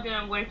me now that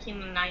I'm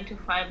working a 9 to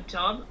 5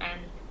 job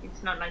and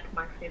it's not like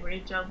my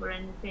favorite job or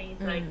anything.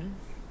 It's like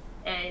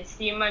Mm.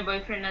 seeing my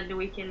boyfriend at the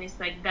weekend is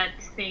like that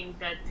thing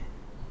that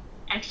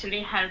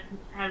actually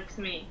helps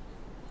me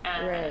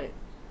uh, Right.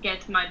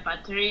 get my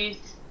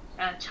batteries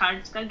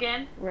charged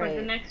again for the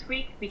Right. next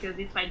week, because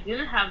if I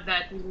didn't have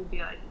that, it would be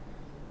like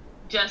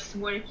just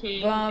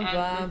working Bum and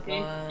bum that's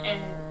it.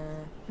 And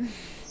bum.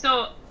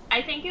 so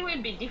I think it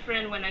will be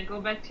different when I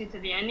go back to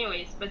Italy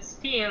anyways, but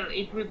still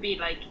it would be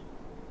like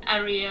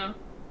a real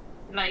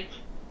like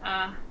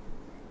uh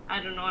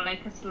I don't know,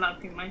 like a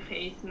slap in my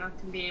face not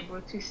to be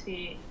able to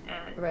see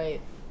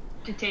Right.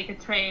 to take a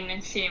train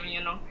and see him.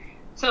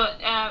 So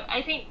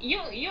I think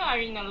you are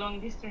in a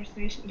long distance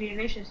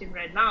relationship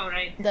right now,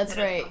 right? That's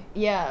That I right. saw.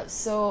 Yeah.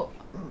 So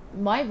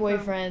my So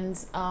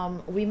boyfriend,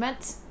 we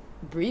met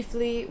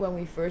briefly when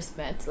we first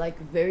met, like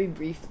very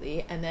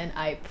briefly, and then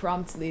I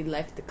promptly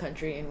left the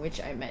country in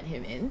which I met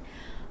him in.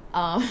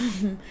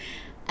 Um,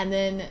 and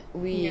then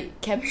yeah, we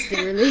kept the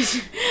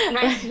relation.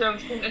 nice job,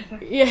 Teresa.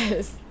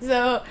 Yes.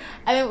 So,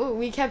 and then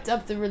we kept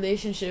up the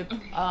relationship,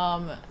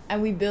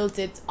 and we built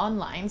it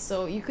online.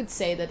 So you could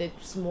say that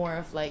it's more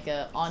of like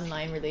a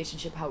online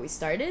relationship how we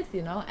started,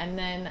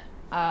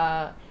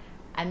 uh,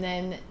 and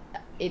then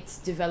it's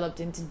developed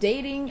into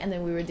dating, and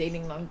then we were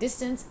dating long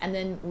distance, and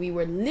then we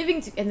were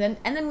and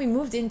then we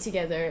moved in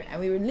together,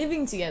 and we were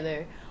living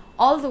together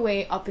all the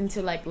way up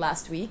until like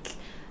last week.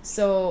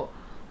 So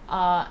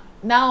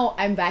now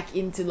I'm back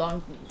into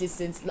long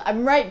distance.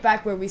 I'm right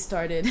back where we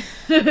started.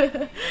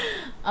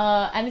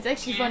 And it's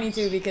actually Yeah. funny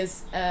too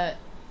because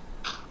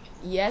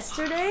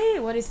yesterday,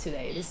 what is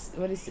today?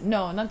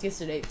 No, not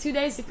yesterday. 2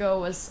 days ago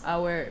was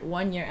our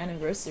 1 year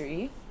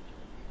anniversary,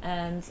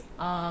 and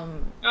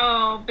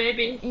Oh,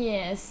 baby.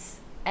 yes,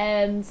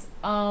 and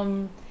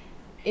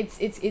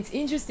it's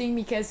interesting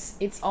because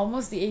it's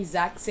almost the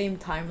exact same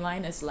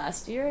timeline as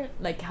last year.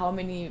 Like how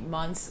many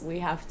months we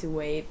have to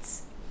wait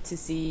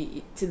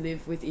to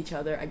live with each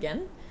other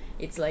again.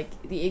 It's like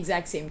the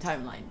exact same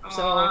timeline.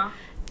 So Oh,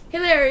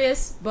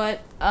 hilarious,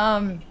 but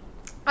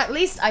at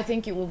least I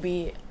think it will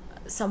be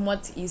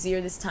somewhat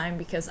easier this time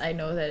because I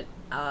know that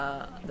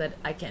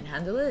I can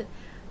handle it.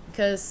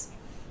 Because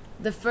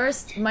the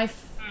first my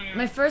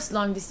mm, first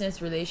long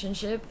distance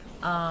relationship,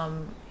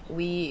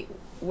 we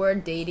were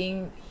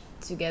dating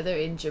together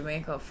in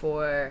Jamaica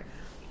for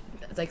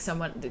like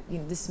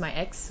this is my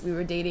ex. We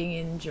were dating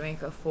in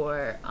Jamaica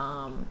for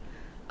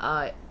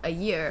a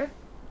year,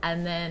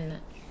 and then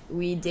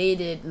we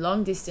dated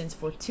long distance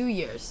for 2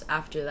 years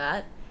after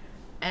that.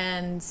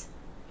 And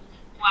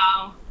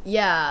wow.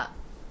 yeah,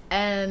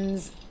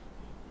 and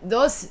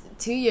those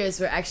 2 years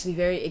were actually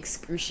very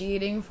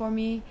excruciating for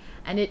me,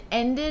 and it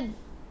ended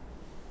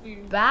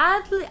Mm,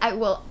 badly.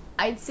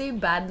 I'd say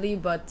badly,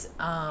 but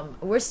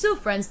we're still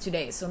friends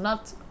today, so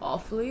not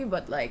awfully,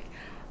 but like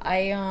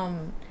I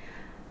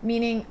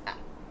meaning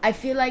I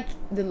feel like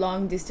the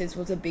long distance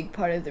was a big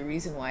part of the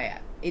reason why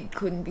it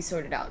couldn't be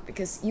sorted out,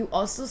 because you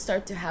also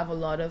start to have a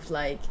lot of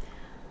like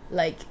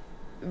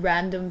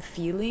random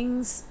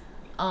feelings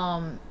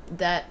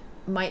that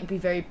might be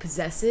very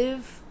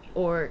possessive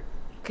or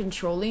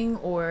controlling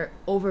or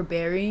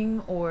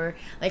overbearing, or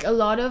like a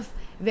lot of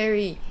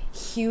very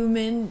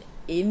human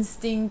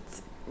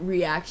instinct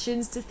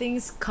reactions to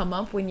things come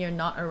up when you're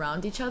not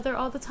around each other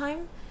all the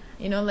time.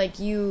 Like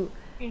you,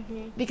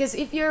 mm-hmm. because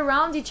if you're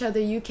around each other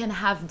you can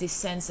have this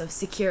sense of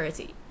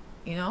security,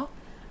 you know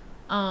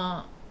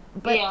uh,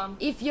 but Yeah.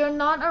 if you're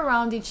not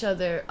around each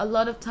other, a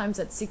lot of times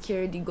that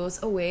security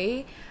goes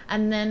away,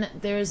 and then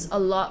there's a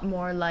lot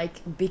more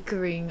like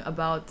bickering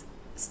about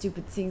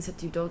stupid things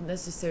that you don't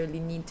necessarily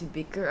need to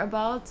bicker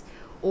about,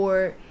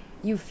 or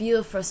you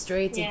feel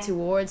frustrated Yeah.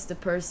 towards the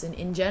person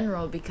in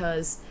general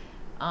because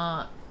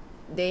uh,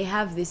 they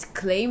have this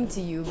claim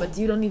to you, but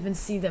you don't even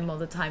see them all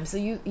the time. So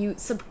you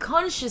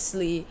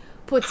subconsciously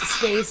put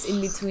space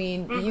in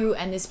between you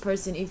Mm-hmm. and this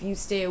person if you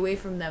stay away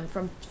from them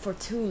for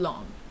too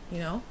long, you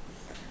know?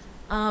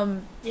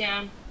 Um,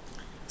 Yeah.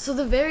 so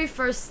the very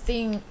first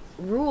thing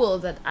rule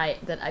that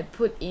I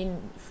put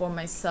in for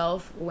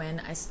myself when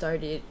I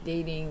started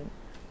dating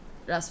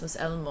Rasmus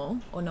Elmo,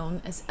 or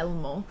known as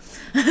Elmo,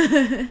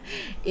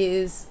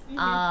 is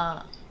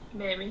Mm-hmm.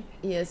 Maybe.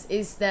 yes,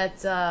 is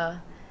that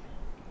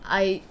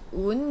I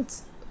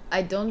wouldn't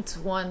I don't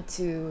want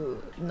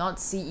to not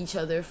see each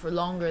other for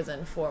longer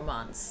than 4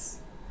 months.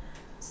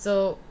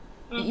 So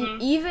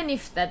Mm-hmm. even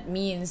if that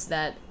means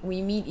that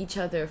we meet each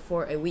other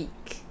for a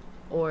week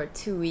or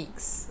 2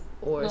 weeks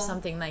or Yeah.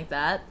 something like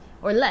that,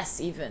 or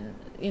less even,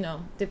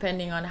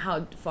 depending on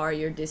how far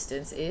your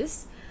distance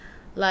is,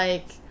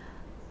 like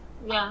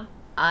Yeah.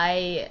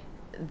 I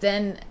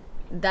then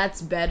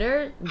that's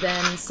better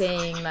than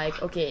saying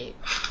like, okay,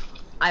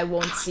 I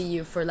won't see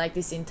you for like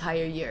this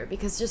entire year,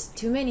 because just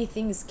too many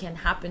things can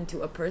happen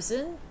to a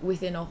person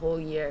within a whole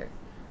year,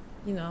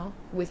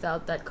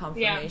 without that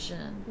Yeah.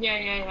 confirmation. Yeah,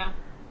 yeah, yeah.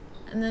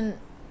 And then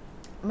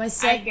my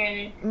I sec get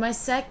it. my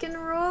second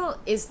rule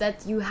is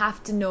that you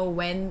have to know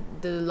when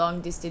the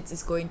long distance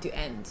is going to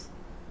end.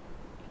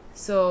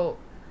 So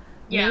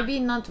Yeah. maybe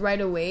not right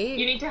You away.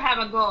 need to have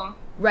a goal.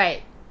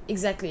 Right,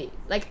 exactly.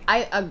 Like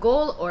a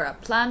goal or a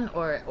plan,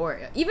 or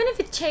even if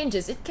it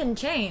changes, it can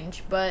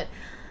change, but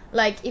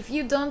like if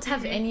you don't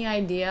have Mm-hmm. any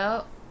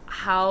idea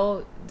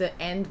how the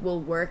end will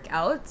work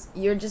out,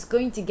 you're just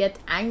going to get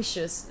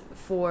anxious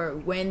for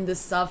when the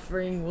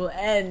suffering will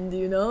end,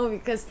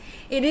 because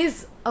it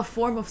is a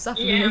form of Yeah.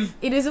 suffering.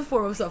 It is a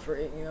form of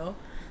suffering.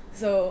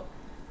 So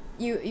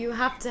you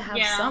have to have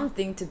Yeah.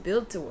 something to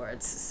build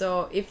towards.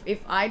 So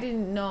if I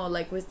didn't know,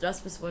 like with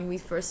Rasmus when we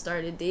first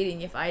started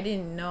dating, if I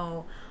didn't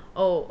know,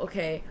 oh,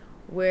 okay,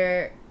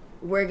 we're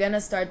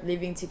gonna start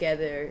living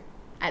together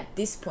at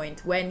this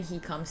point when he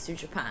comes to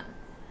Japan,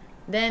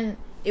 then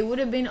it would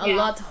have been a Yeah.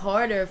 lot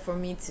harder for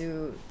me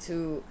to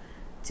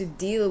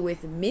deal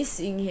with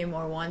missing him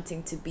or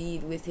wanting to be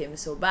with him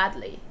so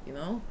badly.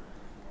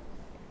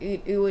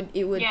 it would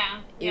it would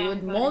Yeah. it Yeah, I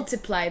would got it.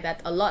 multiply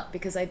that a lot,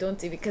 because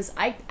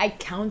I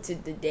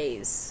counted the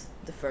days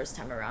the first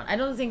time around. I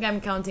don't think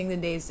I'm counting the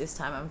days this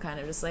time. I'm kind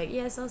of just like,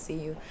 yes, I'll see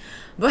you.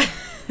 But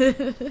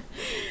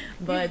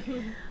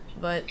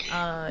but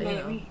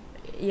Maybe.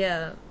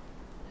 yeah.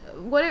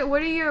 What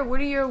are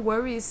your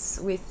worries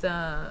with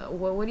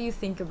what do you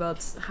think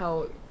about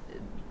how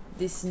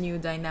this new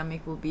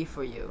dynamic will be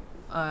for you?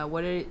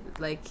 What are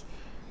like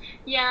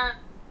Yeah.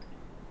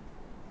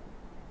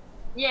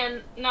 Yeah,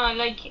 no,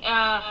 like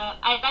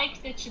I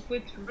like that you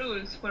put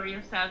rules for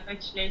yourself.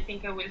 Actually, I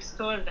think I will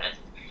store that.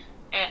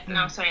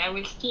 No, mm, sorry, I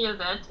will steal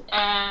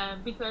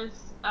that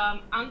because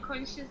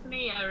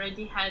unconsciously I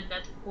already had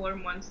that 4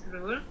 months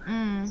rule.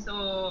 mm,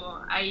 So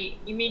I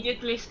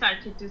immediately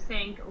started to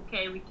think,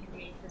 okay, we can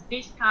meet at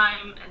this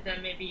time, and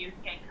then maybe you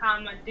can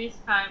come at this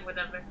time,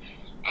 whatever.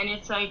 And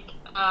it's like,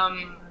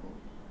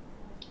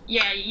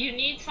 yeah, you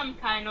need some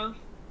kind of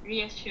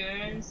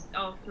reassurance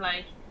of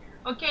like,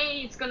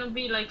 okay, it's gonna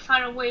be like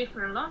far away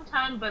for a long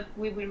time, but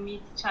we will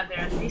meet each other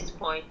at this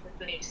point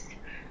at least.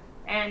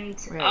 And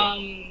right.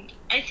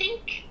 I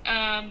think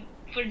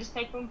for the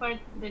second part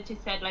that you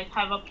said, like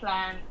have a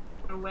plan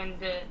for when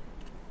the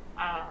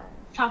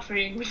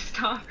suffering will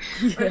stop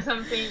or Yeah.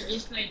 something,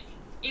 it's like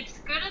it's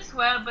good as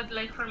well, but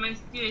like for my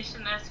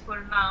situation as for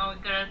now,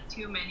 there are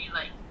too many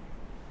like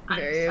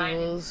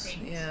undecided Variables,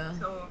 things. yeah.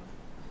 So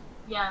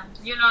yeah,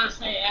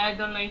 say I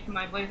don't know if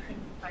my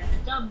boyfriend will find a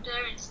job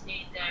there and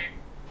stay there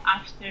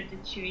after the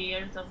 2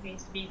 years of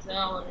his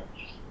visa, or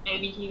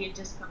maybe he will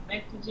just come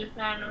back to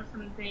Japan or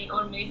something,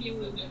 or maybe we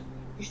will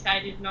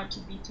decided not to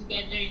be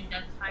together in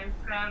that frame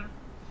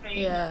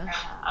Yeah.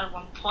 at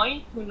one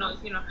point. Who knows?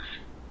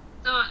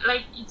 So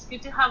like it's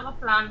good to have a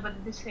plan, but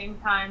at the same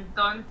time,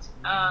 don't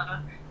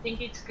think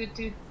it's good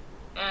to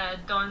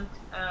don't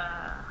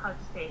how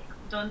to say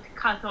don't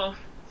cut off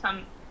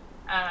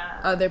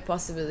uh Other some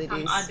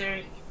possibilities.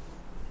 other,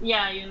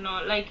 yeah,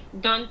 like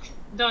don't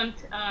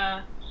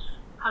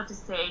how to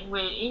say,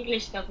 well,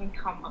 English doesn't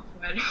come up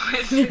well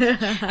when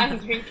I'm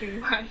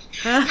drinking wine.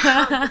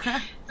 so,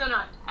 so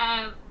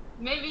no,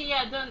 maybe,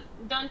 yeah,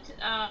 don't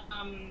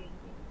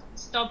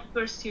stop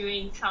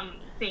pursuing some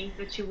things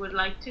that you would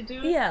like to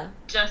do Yeah,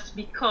 just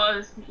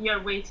because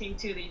you're waiting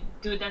to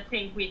do that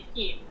thing with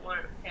him or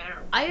her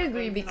or I whatever.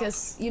 agree,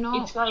 because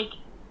It's like,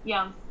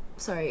 yeah,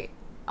 sorry,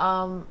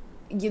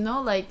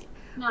 like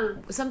no,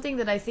 something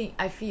that I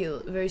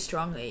feel very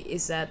strongly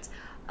is that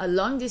a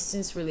long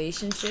distance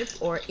relationship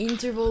or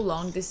interval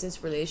long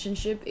distance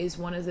relationship is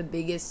one of the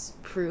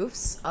biggest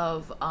proofs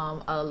of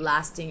a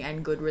lasting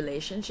and good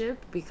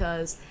relationship,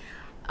 because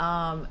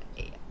um,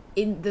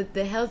 in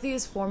the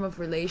healthiest form of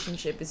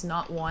relationship is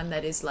not one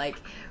that is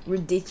like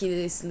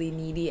ridiculously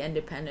needy and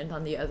dependent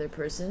on the other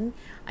person.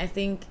 I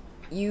think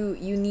you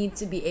need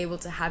to be able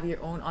to have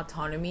your own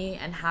autonomy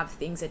and have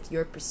things that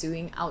you're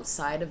pursuing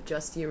outside of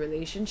just your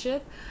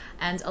relationship.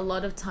 And a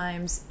lot of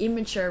times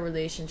immature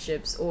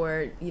relationships,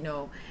 or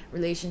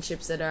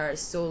relationships that are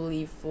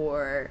solely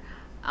for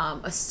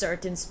a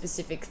certain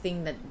specific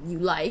thing that you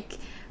like,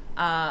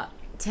 uh,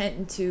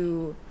 tend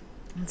to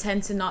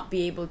not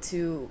be able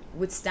to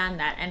withstand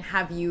that and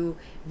have you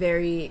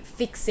very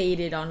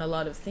fixated on a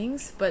lot of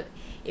things. But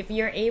if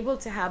you're able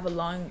to have a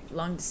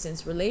long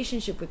distance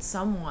relationship with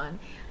someone,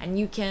 and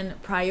you can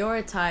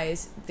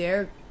prioritize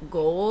their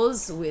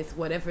goals with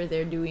whatever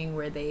they're doing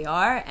where they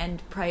are,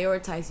 and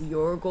prioritize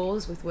your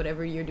goals with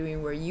whatever you're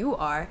doing where you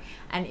are,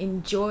 and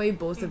enjoy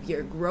both of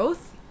your hmm,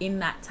 growth in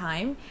that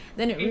time,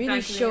 then it really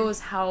exactly, shows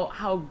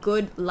how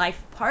good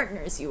life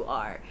partners you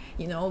are,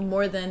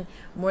 more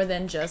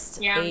than just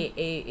yeah,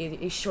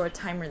 a short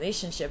time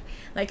relationship.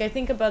 Like I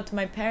think about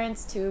my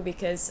parents too,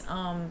 because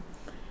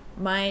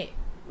my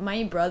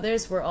my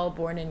brothers were all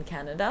born in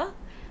Canada,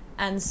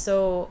 and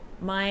so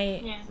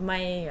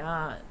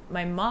yeah,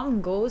 my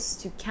mom goes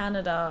to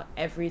Canada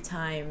every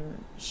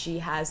time she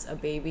has a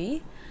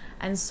baby.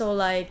 And so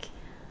like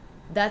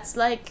that's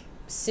like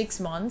 6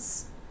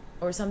 months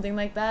or something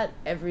like that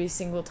every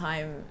single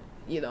time,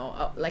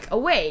 like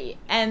away.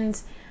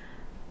 And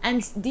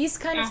these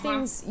kind of Uh-huh.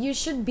 things, you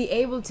should be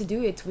able to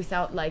do it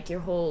without like your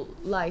whole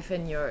life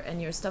and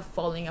your stuff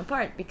falling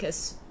apart,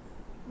 because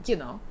you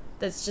know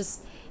that's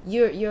just,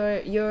 you're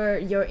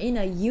in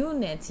a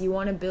unit. You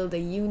want to build a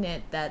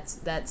unit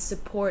that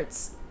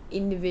supports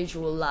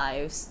individual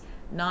lives,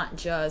 not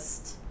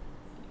just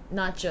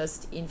not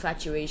just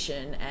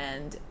infatuation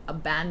and a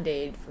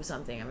band-aid for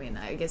something. I mean,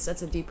 I guess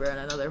that's a deeper and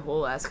another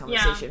whole ass Yeah.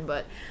 conversation,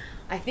 but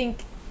I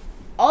think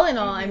all in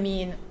all, I Mm-hmm.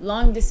 mean,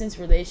 long distance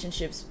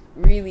relationships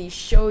really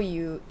show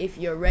you if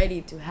you're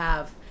ready to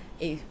have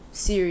a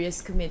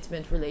serious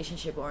commitment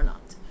relationship or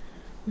not.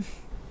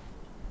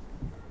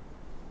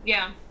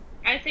 Yeah,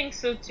 I think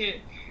so too.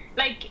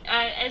 Like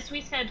as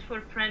we said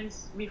for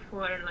friends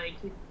before,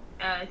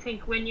 I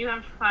think when you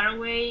are far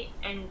away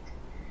and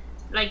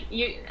like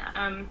you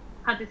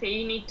how to say,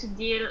 you need to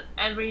deal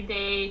every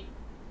day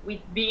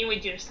with being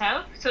with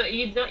yourself, so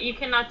you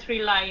cannot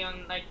rely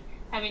on like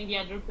having the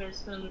other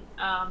person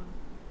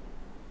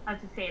how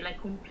to say, like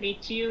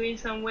complete you in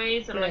some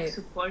ways or like Right,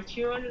 support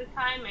you all the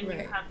time, and you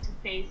right, have to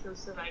face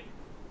also like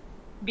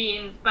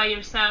being by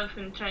yourself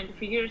and trying to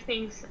figure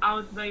things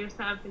out by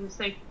yourself. And it's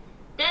like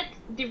that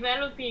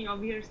developing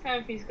of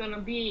yourself is going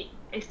to be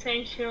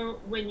essential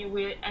when you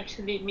will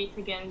actually meet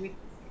again with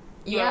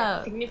your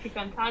yeah,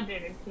 significant other,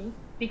 I think,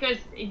 because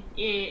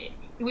it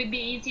would be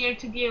easier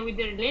to deal with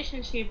the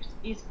relationships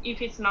is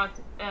if it's not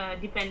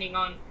depending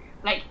on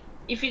like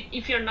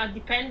if you're not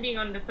depending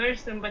on the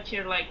person, but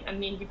you're like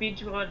an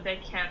individual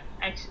that can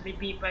actually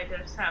be by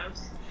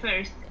themselves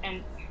first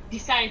and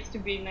decides to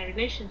be in a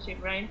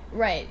relationship, right?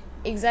 right,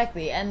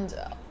 exactly. And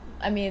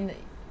I mean,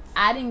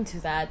 adding to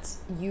that,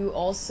 you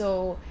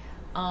also,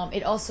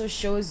 it also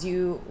shows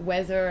you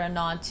whether or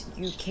not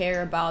you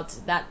care about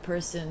that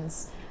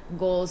person's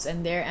goals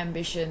and their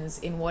ambitions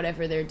in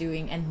whatever they're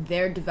doing, and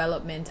their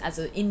development as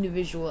an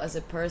individual, as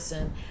a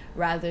person,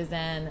 rather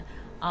than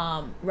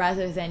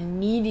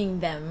needing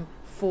them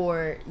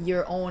for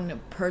your own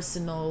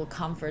personal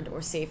comfort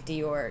or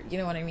safety, or you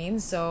know what I mean.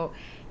 So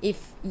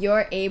if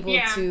you're able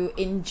Yeah. to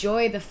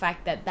enjoy the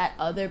fact that that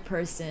other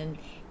person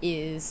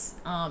is,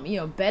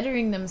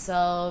 bettering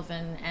themselves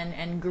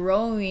and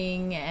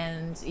growing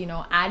and,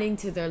 adding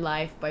to their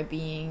life by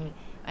being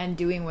and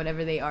doing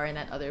whatever they are in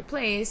that other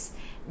place,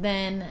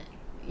 then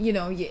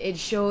it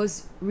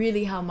shows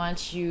really how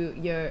much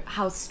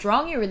how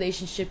strong your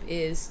relationship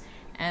is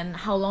and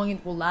how long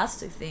it will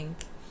last, I think.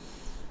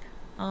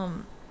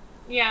 um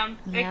Yeah,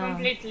 I yeah.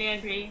 completely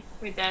agree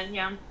with that.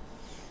 Yeah.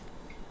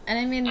 And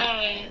I mean,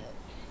 Uh,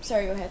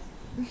 sorry, go ahead.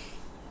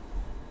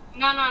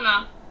 no, no,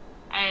 no.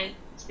 I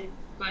said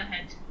go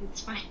ahead.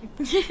 It's fine.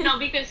 No,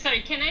 because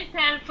sorry, can I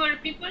tell for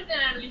people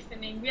that are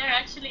listening, we are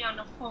actually on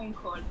a phone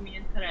call, me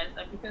and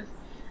Teresa, because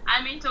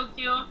I'm in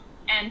Tokyo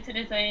and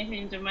Teresa is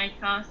in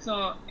Jamaica,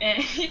 so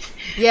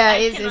Yeah, I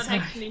it's cannot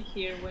hard. actually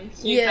hear when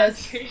she's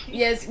Yes, answering.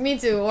 yes, me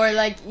too. Or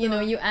like,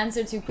 So you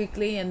answer too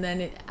quickly and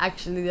then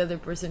actually the other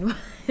person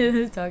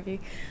is talking.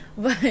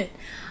 But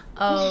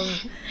um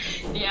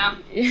yeah.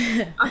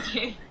 yeah.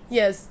 Okay.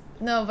 Yes.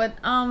 No, but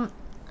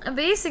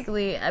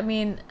basically, I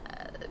mean,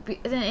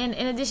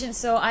 in addition,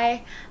 so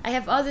I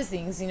have other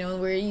things,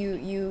 where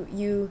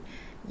you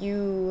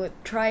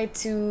try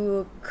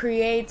to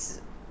create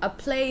a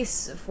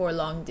place for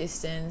long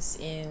distance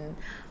in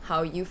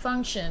how you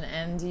function,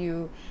 and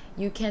you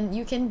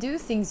can do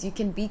things. You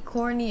can be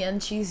corny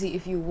and cheesy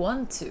if you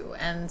want to.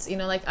 And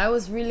like, I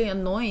was really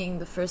annoying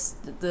the first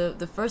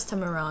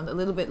time around, a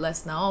little bit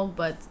less now,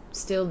 but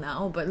still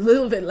now, but a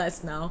little bit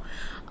less now,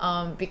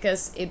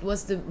 because it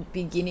was the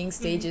beginning Mhm.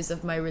 stages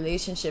of my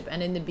relationship,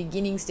 and in the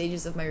beginning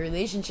stages of my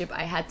relationship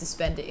I had to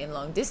spend it in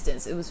long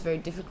distance. It was very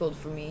difficult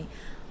for me.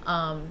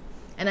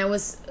 And I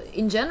was,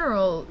 in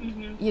general,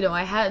 Mhm.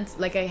 I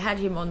had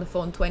him on the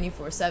phone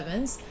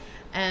 24/7s,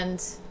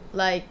 and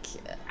like,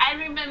 I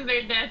remember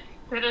that,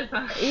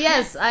 Teresa.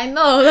 yes, I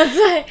know. That's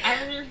why. I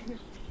really,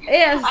 I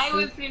Yes.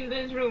 was in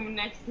the room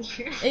next to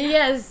you.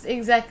 Yes,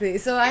 exactly.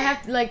 So I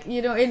have to, like,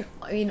 and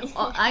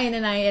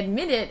I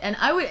admit it, and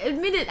I would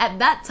admit it at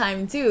that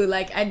time too.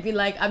 Like, I'd be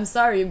like, I'm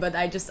sorry, but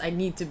I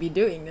need to be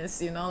doing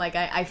this. Like,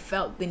 I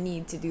felt the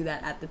need to do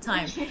that at the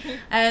time.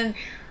 And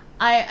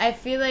I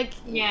feel like,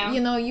 Yeah.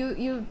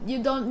 you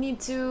don't need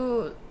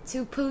to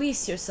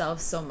police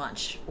yourself so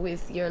much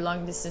with your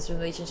long distance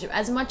relationship.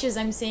 As much as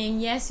I'm saying,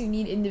 yes, you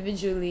need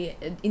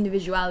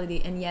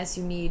individuality, and yes,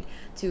 you need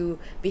to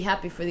be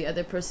happy for the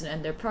other person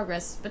and their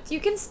progress, but you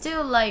can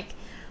still, like,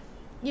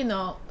 you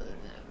know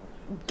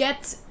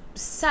get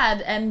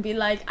sad and be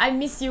like, I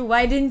miss you,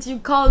 why didn't you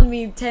call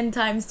me 10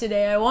 times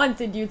today, I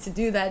wanted you to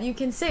do that. You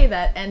can say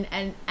that,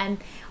 and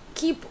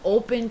keep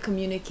open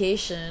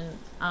communication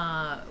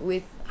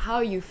with how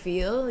you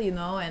feel,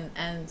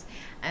 and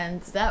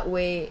that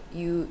way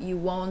you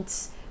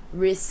won't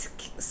risk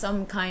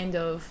some kind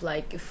of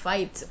like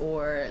fight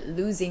or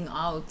losing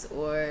out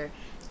or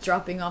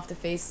dropping off the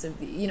face of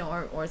the,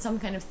 or some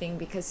kind of thing,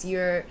 because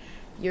you're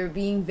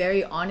being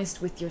very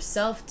honest with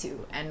yourself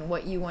too and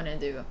what you want to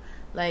do.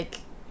 Like,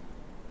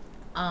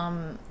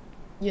 um,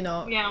 you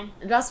know, Yeah.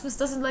 Rasmus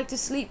doesn't like to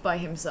sleep by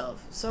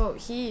himself, so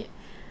he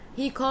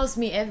calls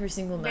me every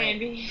single night.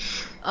 Maybe.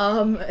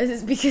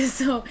 It's because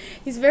so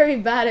he's very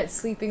bad at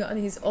sleeping on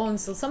his own.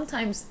 So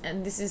sometimes,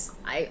 and this is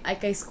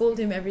I scold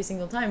him every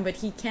single time, but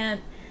he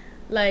can't,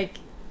 like,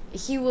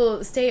 he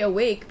will stay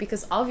awake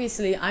because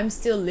obviously I'm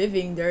still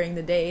living during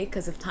the day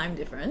because of time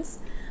difference.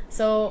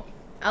 So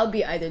I'll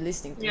be either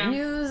listening to Yeah.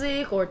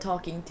 music or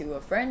talking to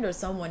a friend or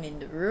someone in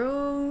the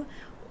room,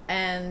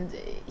 and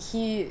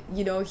he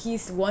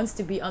wants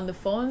to be on the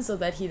phone so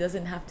that he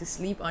doesn't have to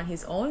sleep on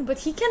his own, but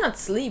he cannot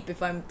sleep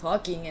if I'm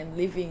talking and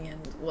living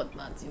and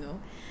whatnot.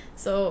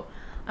 So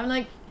I'm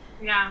like,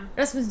 Yeah.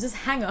 Rasmus, just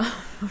hang up.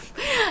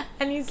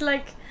 And he's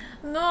like,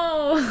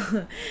 no.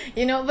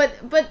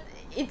 But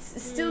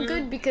it's still Mm-hmm.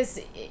 good because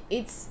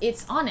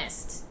it's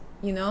honest.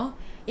 you know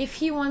if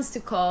he wants to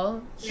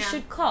call, he Yeah.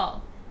 should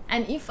call.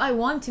 And if I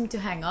want him to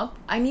hang up,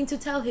 I need to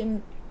tell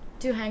him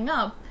to hang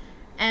up.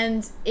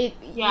 And it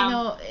you Yeah.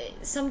 know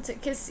some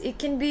because it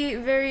can be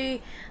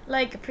very,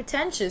 like,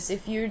 pretentious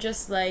if you're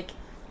just like,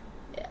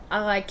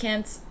 oh, I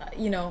can't,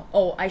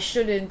 oh, I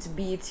shouldn't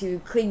be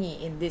too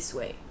clingy in this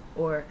way,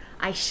 or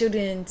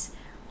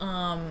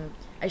um,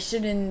 I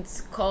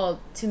shouldn't call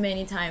too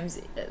many times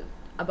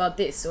about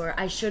this, or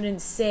I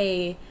shouldn't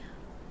say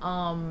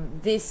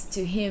this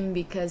to him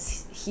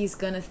because he's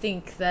gonna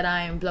think that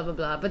I'm blah blah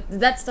blah. But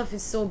that stuff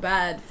is so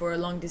bad for a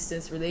long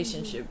distance Mm-hmm.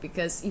 relationship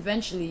because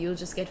eventually you'll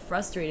just get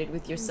frustrated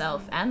with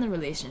yourself Mm-hmm. and the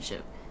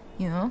relationship,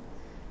 you know?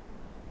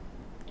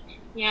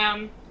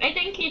 Yeah. I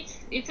think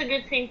it's a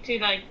good thing to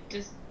like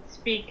just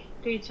speak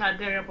to each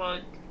other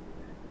about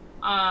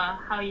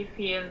how you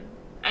feel.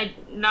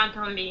 Not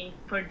only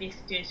for this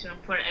situation,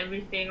 for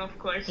everything, of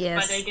course,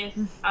 but I Yes. guess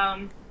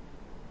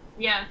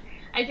yeah,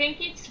 I think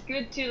it's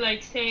good to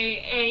like say,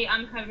 hey,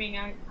 I'm having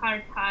a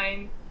hard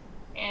time,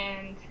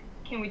 and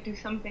can we do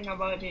something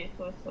about it?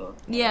 Also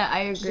Yeah, a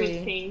I good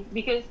agree. thing,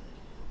 because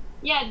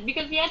yeah,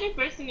 because the other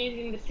person is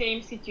in the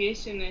same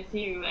situation as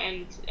you,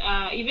 and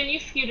even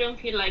if you don't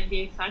feel like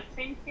the exact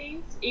same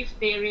things, if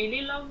they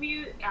really love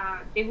you,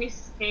 they will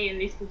stay and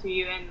listen to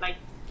you and like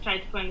try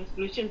to find a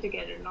solution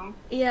together. No.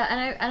 Yeah,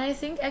 and I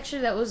think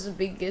actually that was the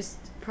biggest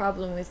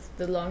problem with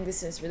the long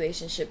distance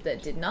relationship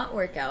that did not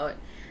work out.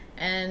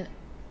 And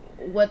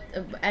what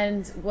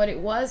what it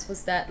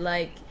was that,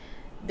 like,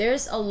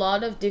 there's a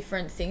lot of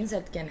different things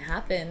that can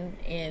happen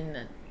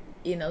in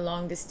a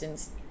long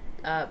distance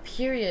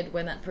period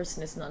when that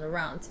person is not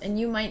around, and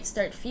you might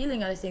start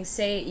feeling other things.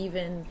 Say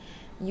even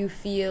you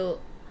feel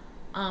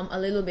a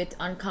little bit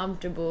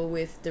uncomfortable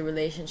with the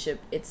relationship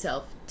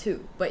itself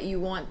too, but you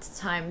want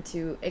time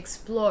to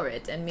explore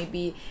it and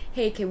maybe,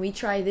 hey, can we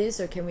try this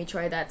or can we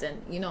try that?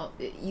 And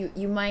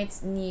you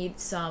might need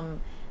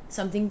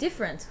something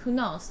different, who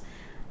knows?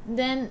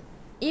 Then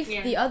if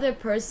Yeah. the other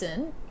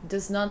person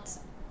does not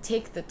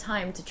take the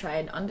time to try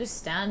and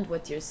understand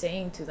what you're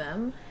saying to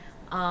them,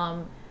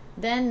 um,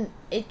 then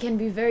it can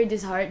be very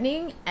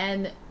disheartening.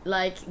 And,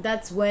 like,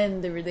 that's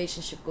when the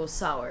relationship goes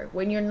sour,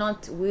 when you're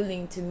not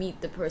willing to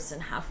meet the person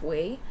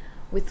halfway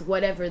with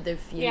whatever they're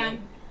Yeah.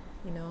 feeling.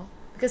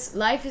 Because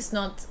life is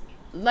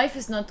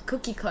not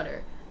cookie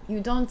cutter. You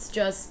don't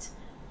just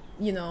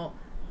you know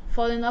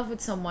fall in love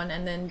with someone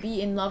and then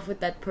be in love with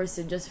that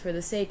person just for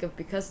the sake of,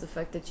 because the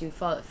fact that you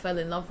fell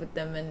in love with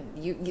them.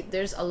 And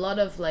there's a lot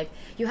of, like,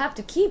 you have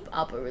to keep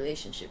up a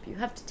relationship, you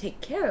have to take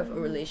care of a Mm-hmm.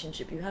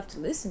 relationship, you have to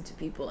listen to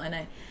people. And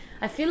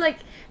I feel like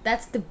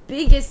that's the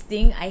biggest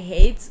thing I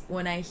hate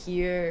when I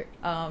hear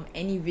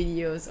any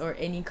videos or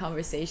any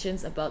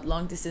conversations about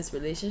long distance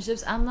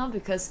relationships. I'm not,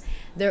 because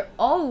they're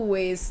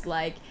always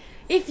like,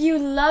 if you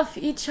love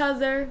each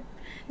other,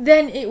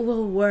 then it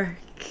will work.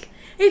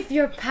 If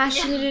you're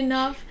passionate Yeah.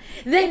 enough,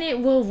 then it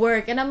will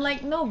work. And I'm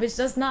like, no, bitch,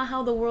 that's not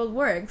how the world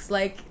works.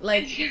 it,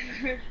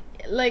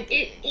 Like,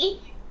 it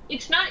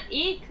it's not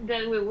it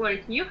that will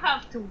work. You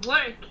have to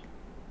work,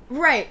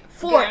 right,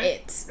 for girl,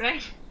 it.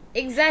 right?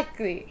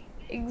 Exactly.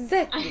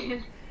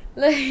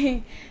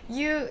 Like,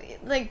 you,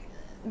 like,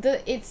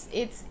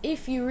 it's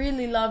if you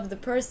really love the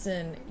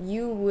person,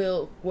 you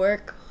will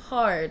work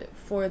hard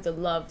for the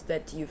love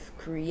that you've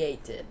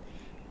created.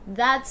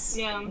 That's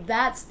Yeah.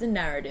 that's the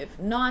narrative,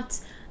 not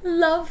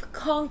love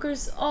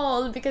conquers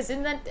all, because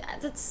in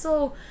that's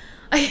so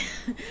I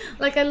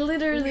like, I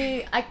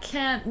literally, I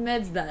can't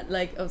med that.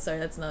 Like, oh, sorry,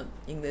 that's not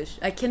English.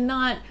 I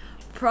cannot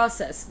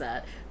process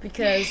that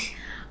because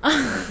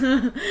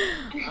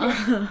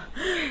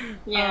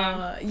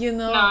Yeah. you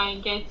No, know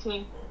I get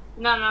you.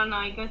 No, no, no,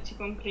 I got you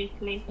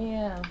completely.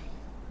 yeah.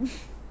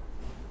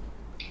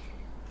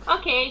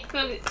 Okay,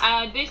 so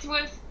this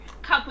was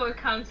couple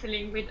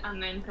counseling with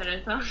Anna and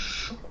Teresa.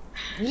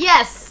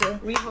 Yes.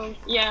 We hope,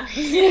 yeah.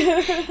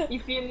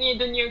 If you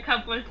need a new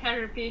couple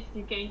therapist,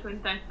 you can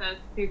contact us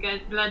to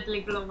get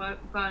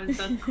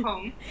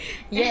gladlyglobal.com.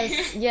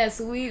 Yes,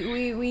 we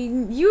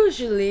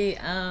usually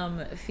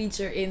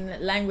feature in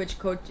language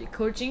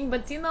coaching,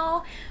 but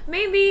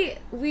maybe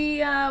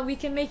we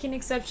can make an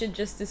exception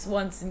just this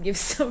once and give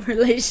some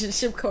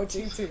relationship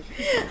coaching too.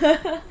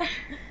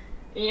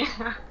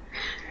 Yeah.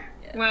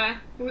 well,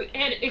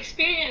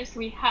 experience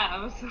we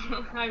have,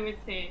 so I would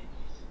say,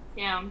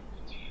 yeah.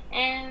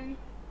 And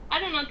I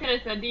don't know,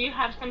 Teresa, do you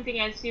have something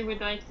else you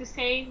would like to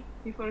say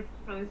before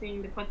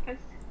closing the podcast?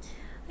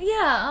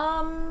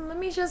 Yeah, let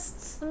me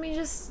just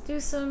do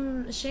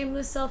some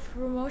shameless self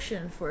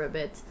promotion for a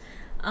bit.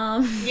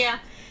 Um, Yeah,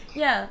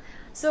 yeah.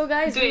 So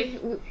guys, do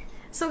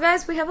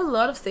it. we have a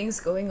lot of things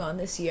going on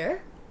this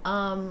year.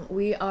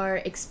 We are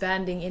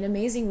expanding in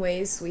amazing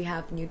ways. We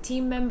have new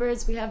team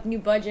members, we have new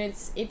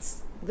budgets.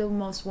 It's the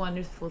most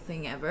wonderful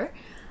thing ever.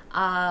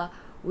 Uh,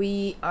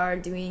 we are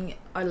doing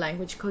our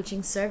language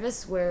coaching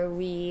service where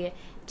we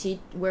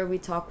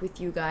talk with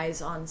you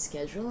guys on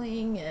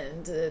scheduling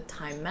and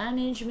time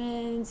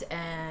management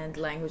and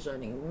language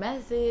learning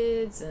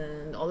methods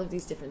and all of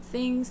these different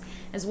things,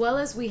 as well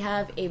as we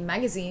have a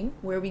magazine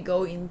where we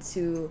go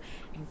into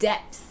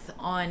depth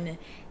on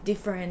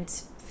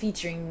different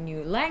featuring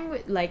new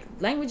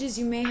languages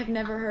you may have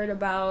never heard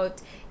about,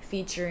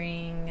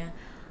 featuring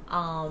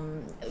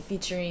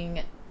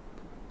featuring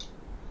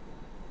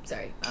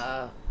sorry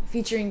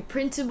featuring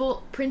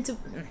printable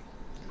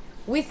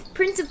with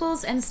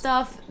principles and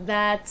stuff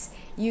that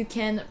you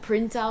can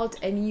print out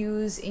and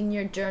use in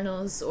your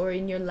journals or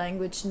in your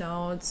language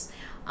notes,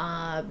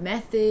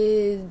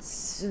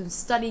 methods,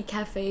 study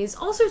cafes,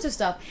 all sorts of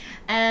stuff.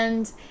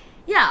 And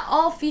yeah,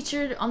 all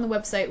featured on the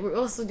website. We're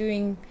also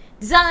doing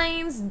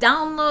designs,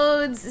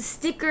 downloads,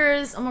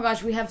 stickers. Oh my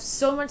gosh, we have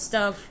so much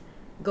stuff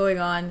going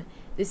on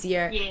this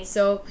year. Yes.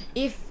 So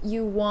if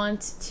you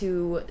want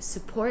to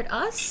support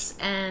us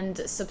and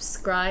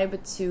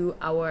subscribe to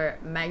our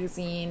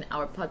magazine,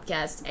 our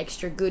podcast,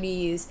 extra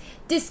goodies,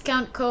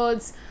 discount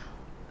codes,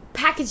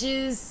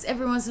 packages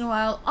every once in a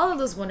while, all of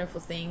those wonderful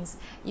things,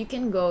 you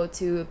can go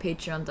to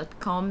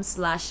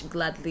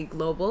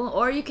patreon.com/gladlyglobal,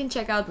 or you can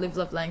check out Live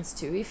Love Langs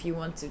too if you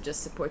want to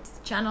just support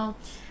the channel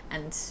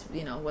and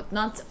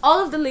whatnot.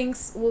 All of the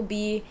links will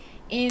be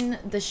in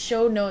the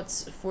show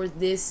notes for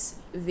this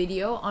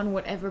video on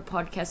whatever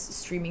podcast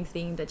streaming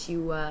thing that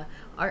you are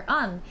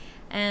on.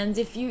 And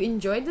if you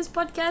enjoyed this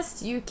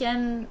podcast, you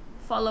can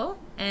follow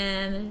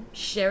and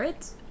share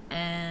it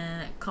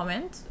and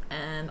comment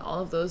and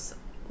all of those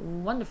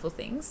wonderful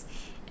things.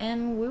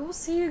 And we will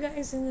see you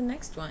guys in the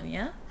next one,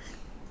 yeah?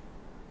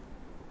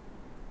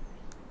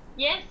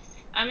 Yes,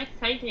 I'm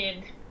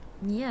excited.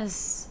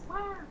 Yes.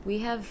 Wow. We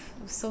have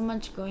so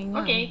much going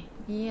on. Okay.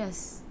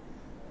 Yes.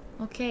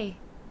 Okay.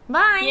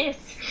 Bye. Yes.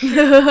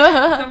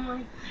 So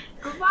much.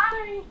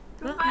 Goodbye.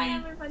 Goodbye, Bye.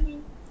 everybody.